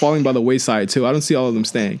falling by the wayside too. I don't see all of them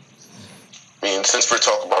staying. I mean, since we're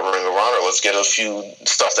talking about Ring of Honor, let's get a few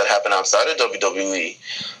stuff that happened outside of WWE.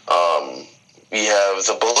 We have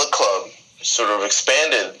the Bullet Club. Sort of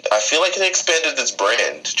expanded. I feel like they expanded its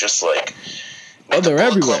brand. Just like they're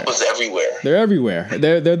everywhere. Club was everywhere. They're everywhere.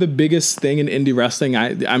 They're the biggest thing in indie wrestling.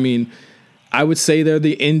 I mean, I would say they're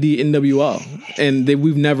the indie NWO, and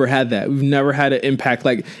we've never had that. We've never had an impact.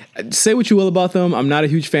 Like, say what you will about them. I'm not a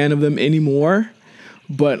huge fan of them anymore,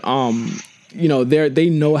 but they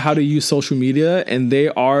know how to use social media, and they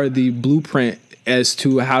are the blueprint as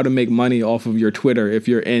to how to make money off of your Twitter if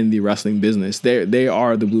you're in the wrestling business. They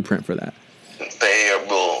are the blueprint for that. They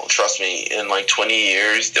will, trust me, in like 20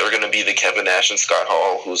 years, they're going to be the Kevin Nash and Scott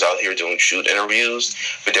Hall who's out here doing shoot interviews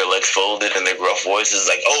with their legs folded and their gruff voices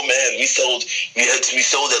like, oh man, we sold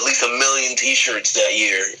at least 1 million t-shirts that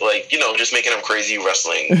year. Like, just making them crazy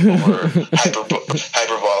wrestling or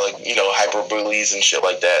hyperbolic, hyperboles and shit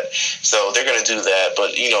like that. So they're going to do that.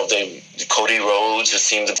 But, Cody Rhodes just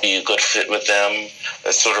seems to be a good fit with them.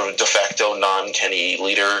 As sort of de facto non-Kenny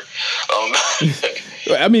leader.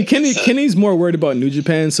 I mean, Kenny's more worried about New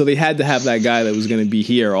Japan, so they had to have that guy that was going to be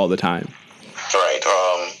here all the time. Right.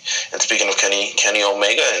 And speaking of Kenny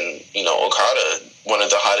Omega and, Okada, one of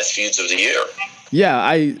the hottest feuds of the year. Yeah,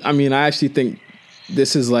 I mean, I actually think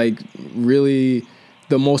this is like really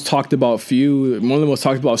the most talked about feud, one of the most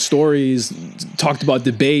talked about stories, talked about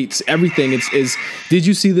debates, everything. Is did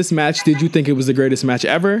you see this match? Did you think it was the greatest match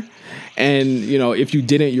ever? And, if you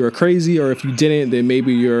didn't, you're crazy. Or if you didn't, then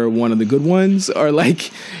maybe you're one of the good ones. Or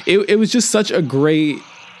like, it was just such a great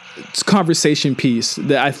conversation piece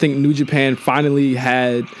that I think New Japan finally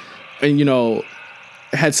had. And,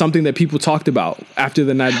 had something that people talked about after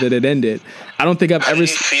the night that it ended. I don't think I've ever.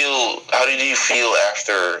 How did you feel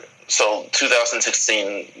after? So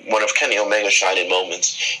 2016, one of Kenny Omega's shining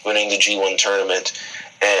moments, winning the G1 tournament,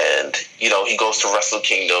 and he goes to Wrestle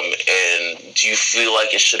Kingdom. And do you feel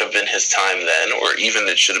like it should have been his time then, or even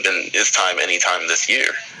it should have been his time anytime this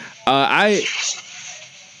year?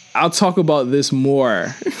 I'll talk about this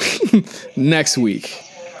more next week,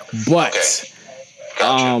 but okay.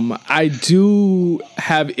 Gotcha. I do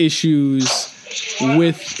have issues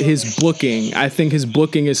with his booking. I think his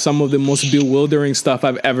booking is some of the most bewildering stuff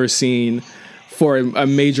I've ever seen for a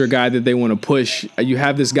major guy that they want to push. You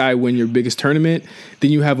have this guy win your biggest tournament, then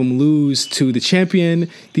you have him lose to the champion,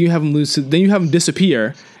 then you have him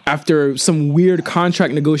disappear after some weird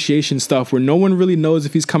contract negotiation stuff where no one really knows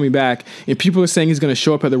if he's coming back, and people are saying he's going to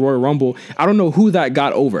show up at the Royal Rumble. I don't know who that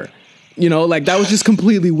got over. That was just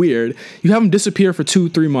completely weird. You have him disappear for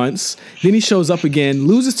 2-3 months. Then he shows up again,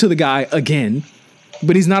 loses to the guy again,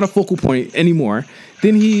 but he's not a focal point anymore.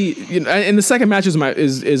 Then and the second match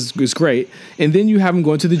is great. And then you have him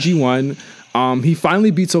going to the G1. He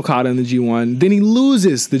finally beats Okada in the G1. Then he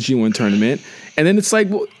loses the G1 tournament. And then it's like,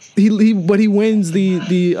 well, he wins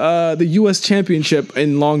the US championship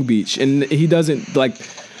in Long Beach, and he doesn't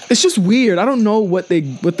It's just weird. I don't know what they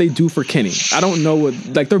do for Kenny. I don't know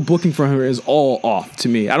their booking for him is all off to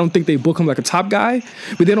me. I don't think they book him like a top guy,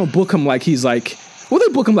 but they don't book him like he's like. Well,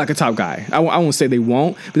 they book him like a top guy. I won't say they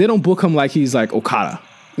won't, but they don't book him like he's like Okada.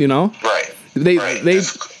 Right.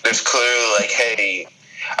 There's clearly hey,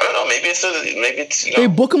 I don't know. Maybe it's They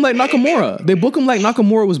book him like Nakamura. They book him like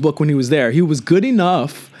Nakamura was booked when he was there. He was good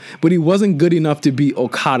enough, but he wasn't good enough to beat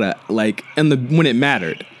Okada when it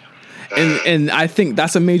mattered. And I think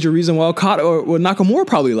that's a major reason why Okada or Nakamura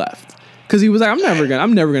probably left, because he was like, I'm never gonna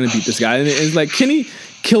beat this guy. And it's like Kenny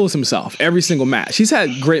kills himself every single match. He's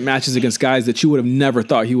had great matches against guys that you would have never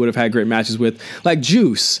thought he would have had great matches with, like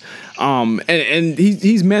Juice. And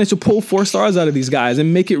he's managed to pull 4 stars out of these guys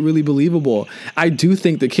and make it really believable. I do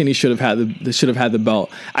think that Kenny should have had the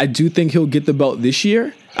belt. I do think he'll get the belt this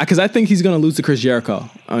year, because I think he's going to lose to Chris Jericho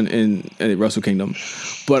in Wrestle Kingdom.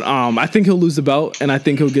 But I think he'll lose the belt, and I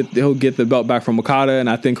think he'll get the belt back from Okada, and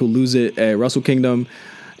I think he'll lose it at Wrestle Kingdom,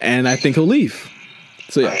 and I think he'll leave.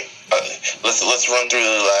 So yeah. Right. Let's run through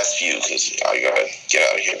the last few, because I gotta get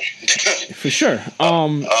out of here. For sure.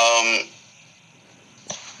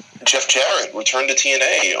 Jeff Jarrett returned to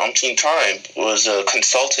TNA umpteen time, was a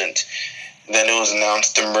consultant. Then it was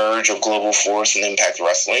announced the merge of Global Force and Impact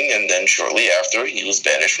Wrestling, and then shortly after, he was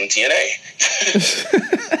banished from TNA.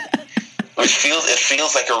 It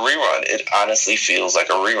feels like a rerun. It honestly feels like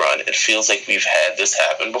a rerun. It feels like we've had this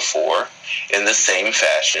happen before in the same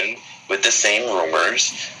fashion, with the same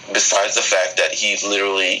rumors, besides the fact that he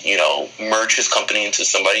literally, merged his company into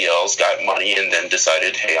somebody else, got money, and then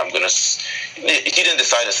decided, hey, he didn't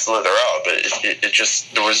decide to slither out, but it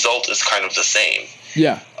just, the result is kind of the same.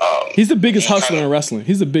 Yeah. He's the biggest hustler in wrestling.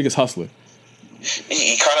 He's the biggest hustler.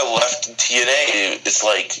 He kind of left TNA. It's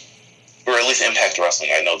like, or at least Impact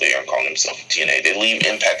Wrestling. I know they aren't calling themselves TNA. They leave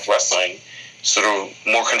Impact Wrestling sort of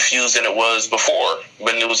more confused than it was before,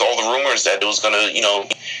 when it was all the rumors that it was going to,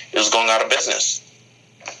 it was going out of business.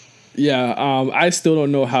 Yeah, I still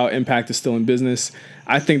don't know how Impact is still in business.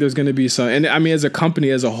 I think there's going to be some, and I mean, as a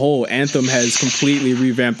company as a whole, Anthem has completely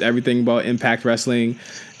revamped everything about Impact Wrestling.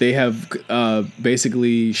 They have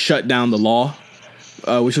basically shut down The Law,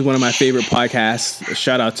 which is one of my favorite podcasts. A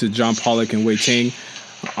shout out to John Pollock and Wei Ting.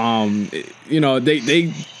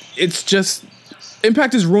 It's just,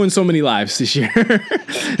 Impact has ruined so many lives this year. So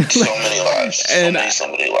many lives. So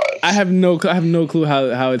many lives. I have no clue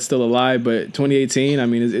how it's still alive, but 2018, I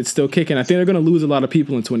mean, it's still kicking. I think they're going to lose a lot of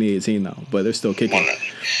people in 2018 though, but they're still kicking.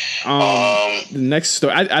 The next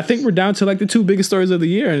story, I think we're down to like the 2 biggest stories of the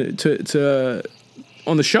year to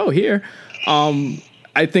on the show here.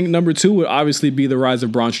 I think number 2 would obviously be the rise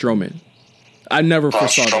of Braun Strowman. I never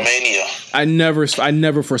foresaw this. I never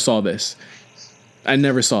foresaw this. I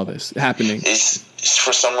never saw this happening.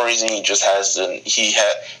 For some reason, he just has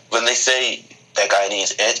when they say that guy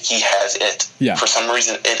needs it, he has it. Yeah. For some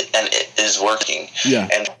reason, it is working. Yeah.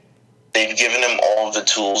 And they've given him all of the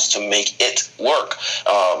tools to make it work.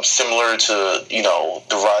 Similar to,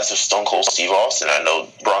 the rise of Stone Cold Steve Austin. I know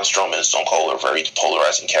Braun Strowman and Stone Cold are very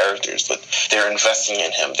polarizing characters, but they're investing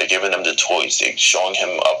in him. They're giving him the toys. They're showing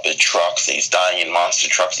him up in trucks. He's dying in monster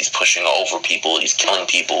trucks. He's pushing over people. He's killing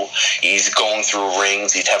people. He's going through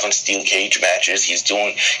rings. He's having steel cage matches. He's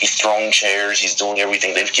throwing chairs. He's doing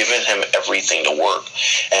everything. They've given him everything to work.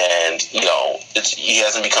 And, he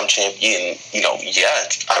hasn't become champion,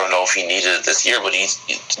 yet. I don't know if he he needed it this year, but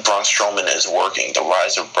Braun Strowman is working. The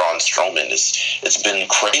rise of Braun Strowman it's been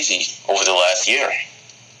crazy over the last year.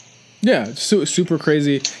 Yeah, super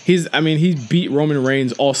crazy. He beat Roman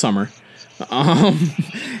Reigns all summer.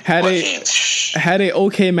 Had a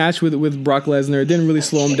okay match with Brock Lesnar. It didn't really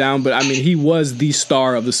slow him down, but he was the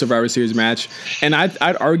star of the Survivor Series match, and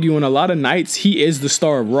I'd argue on a lot of nights he is the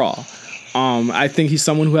star of Raw. I think he's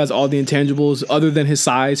someone who has all the intangibles. Other than his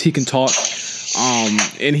size, he can talk,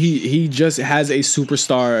 and he just has a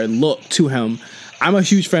superstar look to him. I'm a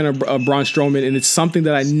huge fan of Braun Strowman, and it's something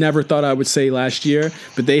that I never thought I would say last year.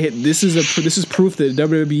 But this is proof that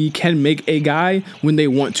WWE can make a guy when they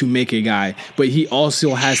want to make a guy. But he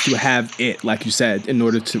also has to have it, like you said, in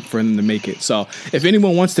order for him to make it. So if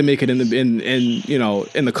anyone wants to make it in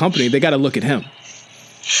the company, they got to look at him.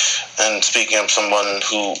 And speaking of someone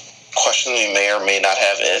who questionably may or may not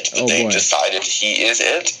have it, but they've decided he is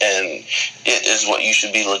it, and it is what you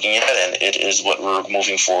should be looking at, and it is what we're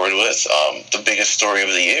moving forward with. The biggest story of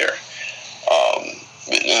the year.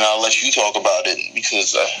 And I'll let you talk about it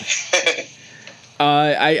because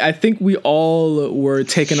I think we all were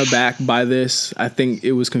taken aback by this. I think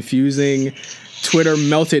it was confusing. Twitter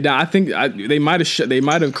melted down. I think they might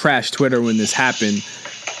have crashed Twitter when this happened,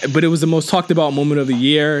 but it was the most talked about moment of the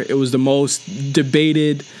year. It was the most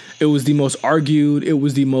debated. It was the most argued. It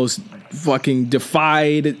was the most fucking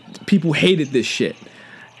defied. People hated this shit.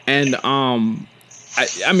 And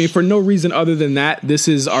for no reason other than that, this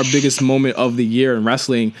is our biggest moment of the year in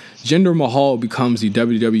wrestling. Jinder Mahal becomes the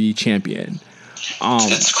WWE champion.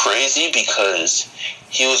 It's crazy because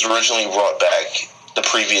he was originally brought back the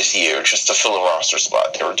previous year just to fill a roster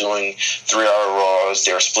spot. They were doing 3-hour Raws.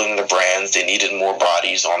 They were splitting the brands. They needed more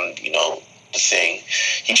bodies on, the thing.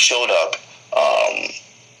 He showed up.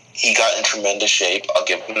 He got in tremendous shape. I'll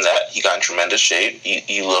give him that. He got in tremendous shape.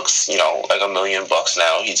 He looks, like $1 million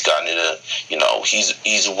now. He's gotten into,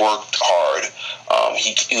 he's worked hard.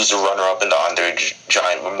 He was a runner-up in the Andre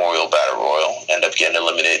Giant Memorial Battle Royal. Ended up getting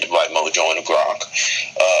eliminated by Mojo and Gronk.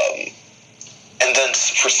 And then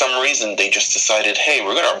for some reason, they just decided, hey,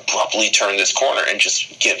 we're going to abruptly turn this corner and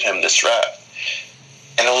just give him the strap.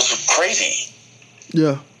 And it was crazy.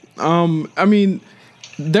 Yeah.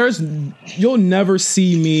 You'll never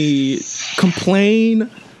see me complain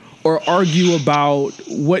or argue about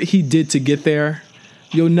what he did to get there.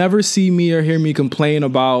 You'll never see me or hear me complain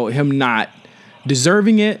about him not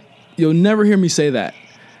deserving it. You'll never hear me say that.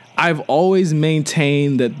 I've always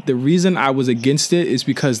maintained that the reason I was against it is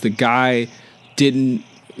because the guy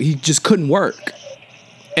he just couldn't work.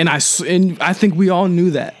 And I think we all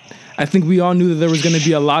knew that. I think we all knew that there was going to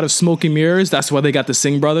be a lot of smoke and mirrors. That's why they got the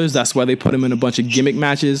Singh brothers. That's why they put him in a bunch of gimmick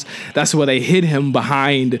matches. That's why they hid him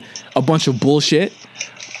behind a bunch of bullshit.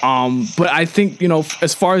 But I think,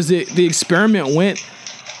 as far as the experiment went,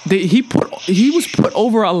 he was put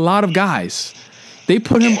over a lot of guys. They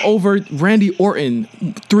put him over Randy Orton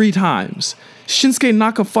 3 times. Shinsuke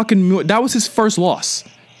Nakamura, that was his first loss.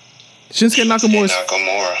 Shinsuke Nakamura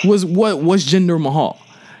was Jinder Mahal.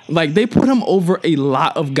 Like, they put him over a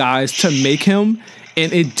lot of guys to make him,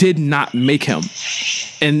 and it did not make him.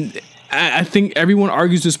 And I think everyone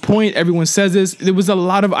argues this point. Everyone says this. There was a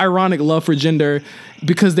lot of ironic love for Jinder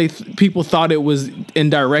because people thought it was in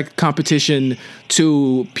direct competition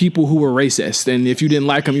to people who were racist. And if you didn't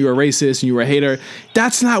like him, you were racist and you were a hater.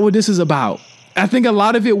 That's not what this is about. I think a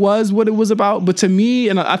lot of it was what it was about, but to me,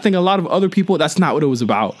 and I think a lot of other people, that's not what it was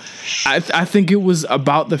about. I think it was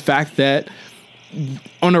about the fact that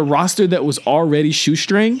on a roster that was already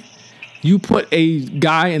shoestring, you put a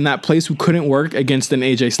guy in that place who couldn't work against an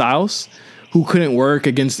AJ Styles, who couldn't work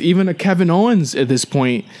against even a Kevin Owens at this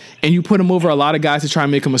point, and you put him over a lot of guys to try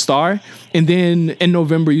and make him a star. And then in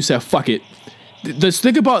November, you said, fuck it. Just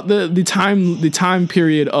think about the time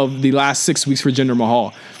period of the last 6 weeks for Jinder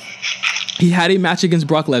Mahal. He had a match against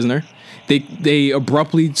Brock Lesnar. They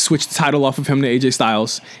abruptly switched the title off of him to AJ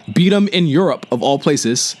Styles, beat him in Europe of all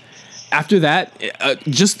places. After that,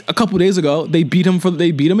 just a couple days ago, they beat him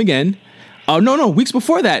again. Weeks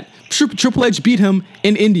before that, Triple H beat him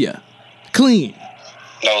in India. Clean.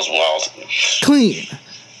 That was wild. Clean.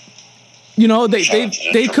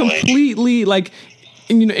 They completely, like,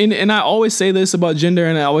 and I always say this about Jinder,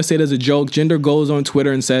 and I always say it as a joke. Jinder goes on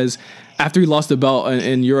Twitter and says, after he lost the belt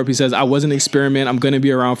in Europe, he says, I was an experiment. I'm going to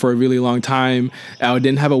be around for a really long time. I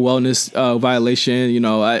didn't have a wellness violation.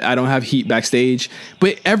 I don't have heat backstage.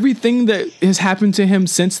 But everything that has happened to him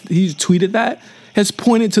since he tweeted that has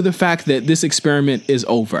pointed to the fact that this experiment is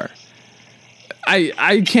over.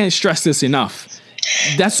 I can't stress this enough.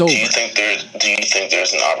 That's over. Do you think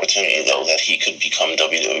there's an opportunity, though, that he could become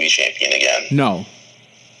WWE champion again? No.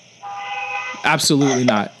 Absolutely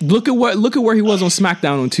not. Look at where he was on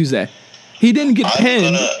SmackDown on Tuesday. He didn't get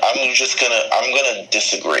pinned. I'm gonna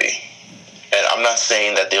disagree, and I'm not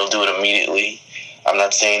saying that they'll do it immediately. I'm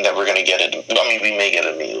not saying that we're gonna get it. I mean, we may get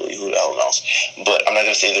it immediately. Who the hell knows? But I'm not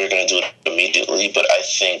gonna say they're gonna do it immediately. But I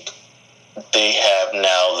think they have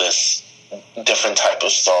now this different type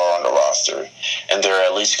of star on the roster, and they're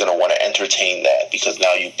at least going to want to entertain that because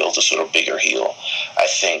now you've built a sort of bigger heel. I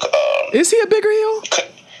think. Is he a bigger heel?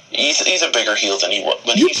 He's a bigger heel than he was.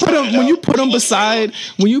 When you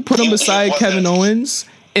put him beside Kevin Owens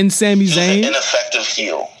and Sami Zayn. He was an ineffective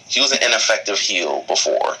heel. He was an ineffective heel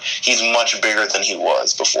before. He's much bigger than he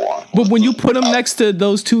was before. But when you put him next to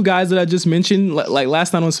those two guys that I just mentioned, like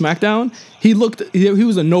last night on SmackDown, he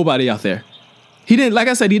was a nobody out there. He didn't, like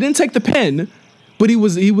I said, he didn't take the pin, but he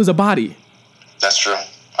was a body. That's true.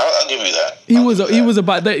 I'll give you that. He was a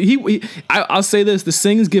body. I'll say this: the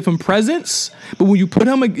Sings give him presence, but when you put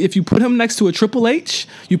him, if you put him next to a Triple H,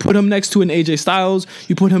 you put him next to an AJ Styles,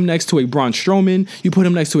 you put him next to a Braun Strowman, you put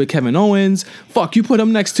him next to a Kevin Owens, you put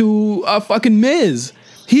him next to a fucking Miz.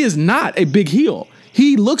 He is not a big heel.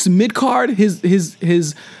 He looks mid-card.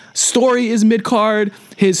 His story is mid-card.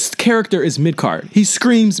 His character is mid-card. He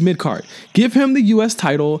screams mid-card. Give him the U.S.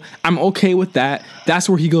 title. I'm okay with that. That's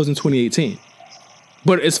where he goes in 2018.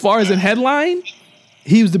 But as far as a headline,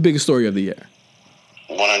 he was the biggest story of the year.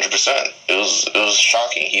 100%. It was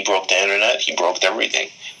shocking. He broke the internet. He broke everything.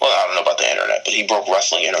 Well, I don't know about the internet, but he broke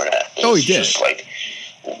wrestling internet. He did. Just like,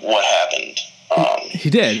 what happened? He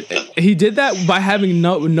did. He did that by having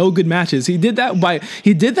no good matches. He did that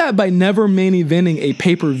by never main eventing a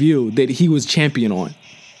pay-per-view that he was champion on.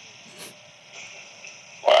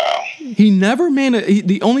 Wow. He never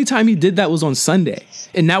the only time he did that was on Sunday,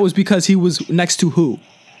 and that was because he was next to who?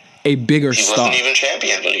 A bigger star. He wasn't even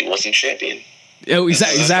champion, but he wasn't champion. Oh,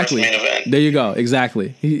 exactly. There you go.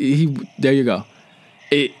 Exactly. He there you go.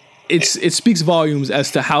 It speaks volumes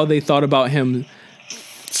as to how they thought about him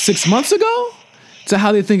 6 months ago to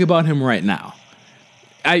how they think about him right now.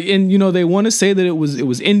 They want to say that it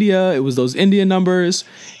was India, it was those India numbers,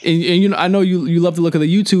 and I know you love to look at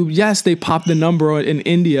the YouTube. Yes, they popped the number in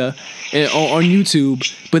India on YouTube,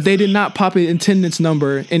 but they did not pop an attendance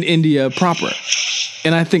number in India proper.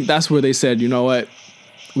 And I think that's where they said, you know what,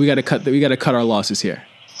 we got to cut our losses here.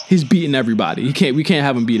 He's beating everybody. We can't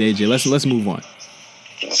have him beat AJ. Let's move on.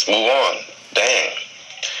 Let's move on. Dang.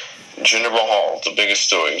 Jinder Mahal, the biggest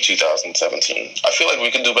story in 2017. I feel like we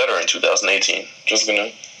can do better in 2018. Just gonna,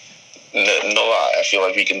 no lie, I feel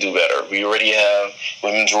like we can do better. We already have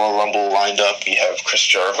Women's Royal Rumble lined up. We have Chris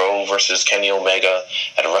Jericho versus Kenny Omega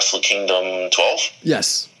at Wrestle Kingdom 12.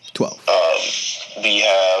 Yes, 12. We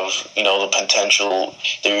have, the potential.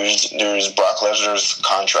 There's Brock Lesnar's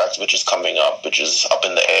contract, which is coming up, which is up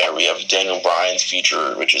in the air. We have Daniel Bryan's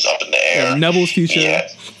future, which is up in the air. Yeah, Neville's future. Yeah.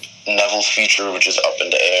 Neville's future, which is up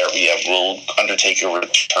in the air. We have, will Undertaker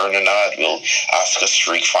return or not? Will Asuka's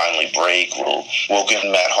streak finally break? Will give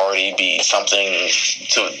Matt Hardy be something in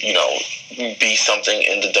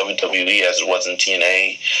the WWE as it was in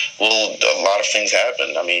TNA? Will a lot of things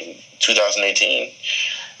happen? I mean, 2018.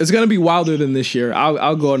 It's gonna be wilder than this year.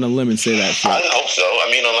 I'll go on a limb and say that. Shit. I hope so. I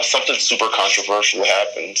mean, unless something super controversial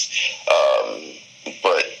happens,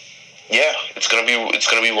 but. Yeah, it's gonna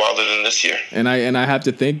be wilder than this year. And I have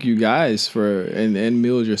to thank you guys and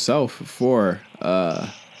Meelz yourself for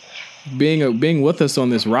being with us on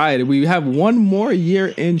this ride. We have one more year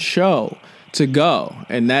in show to go,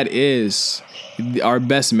 and that is our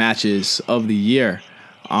best matches of the year.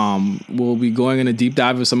 We'll be going in a deep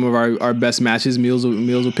dive of some of our best matches. Meelz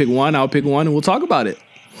will pick one, I'll pick one, and we'll talk about it.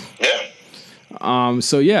 Yeah.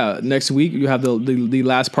 So yeah, next week you have the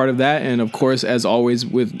last part of that, and of course, as always,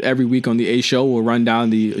 with every week on the A Show, we'll run down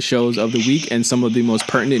the shows of the week and some of the most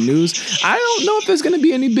pertinent news. I don't know if there's going to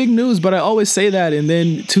be any big news, but I always say that, and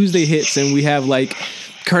then Tuesday hits and we have like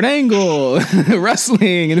Kurt Angle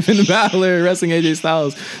wrestling and Finn Balor wrestling AJ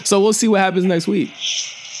Styles. So we'll see what happens next week.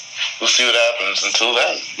 We'll see what happens. Until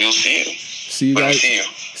then, we'll see you. See you guys.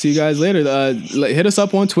 See you guys later. Hit us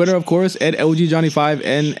up on Twitter, of course, at LGJohnny5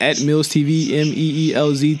 and at MeelzTV,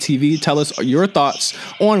 MEELZ TV. Tell us your thoughts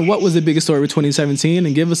on what was the biggest story of 2017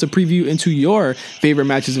 and give us a preview into your favorite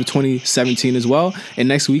matches of 2017 as well. And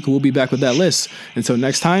next week, we'll be back with that list. Until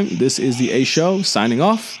next time, this is the A Show signing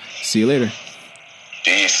off. See you later.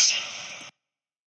 Peace.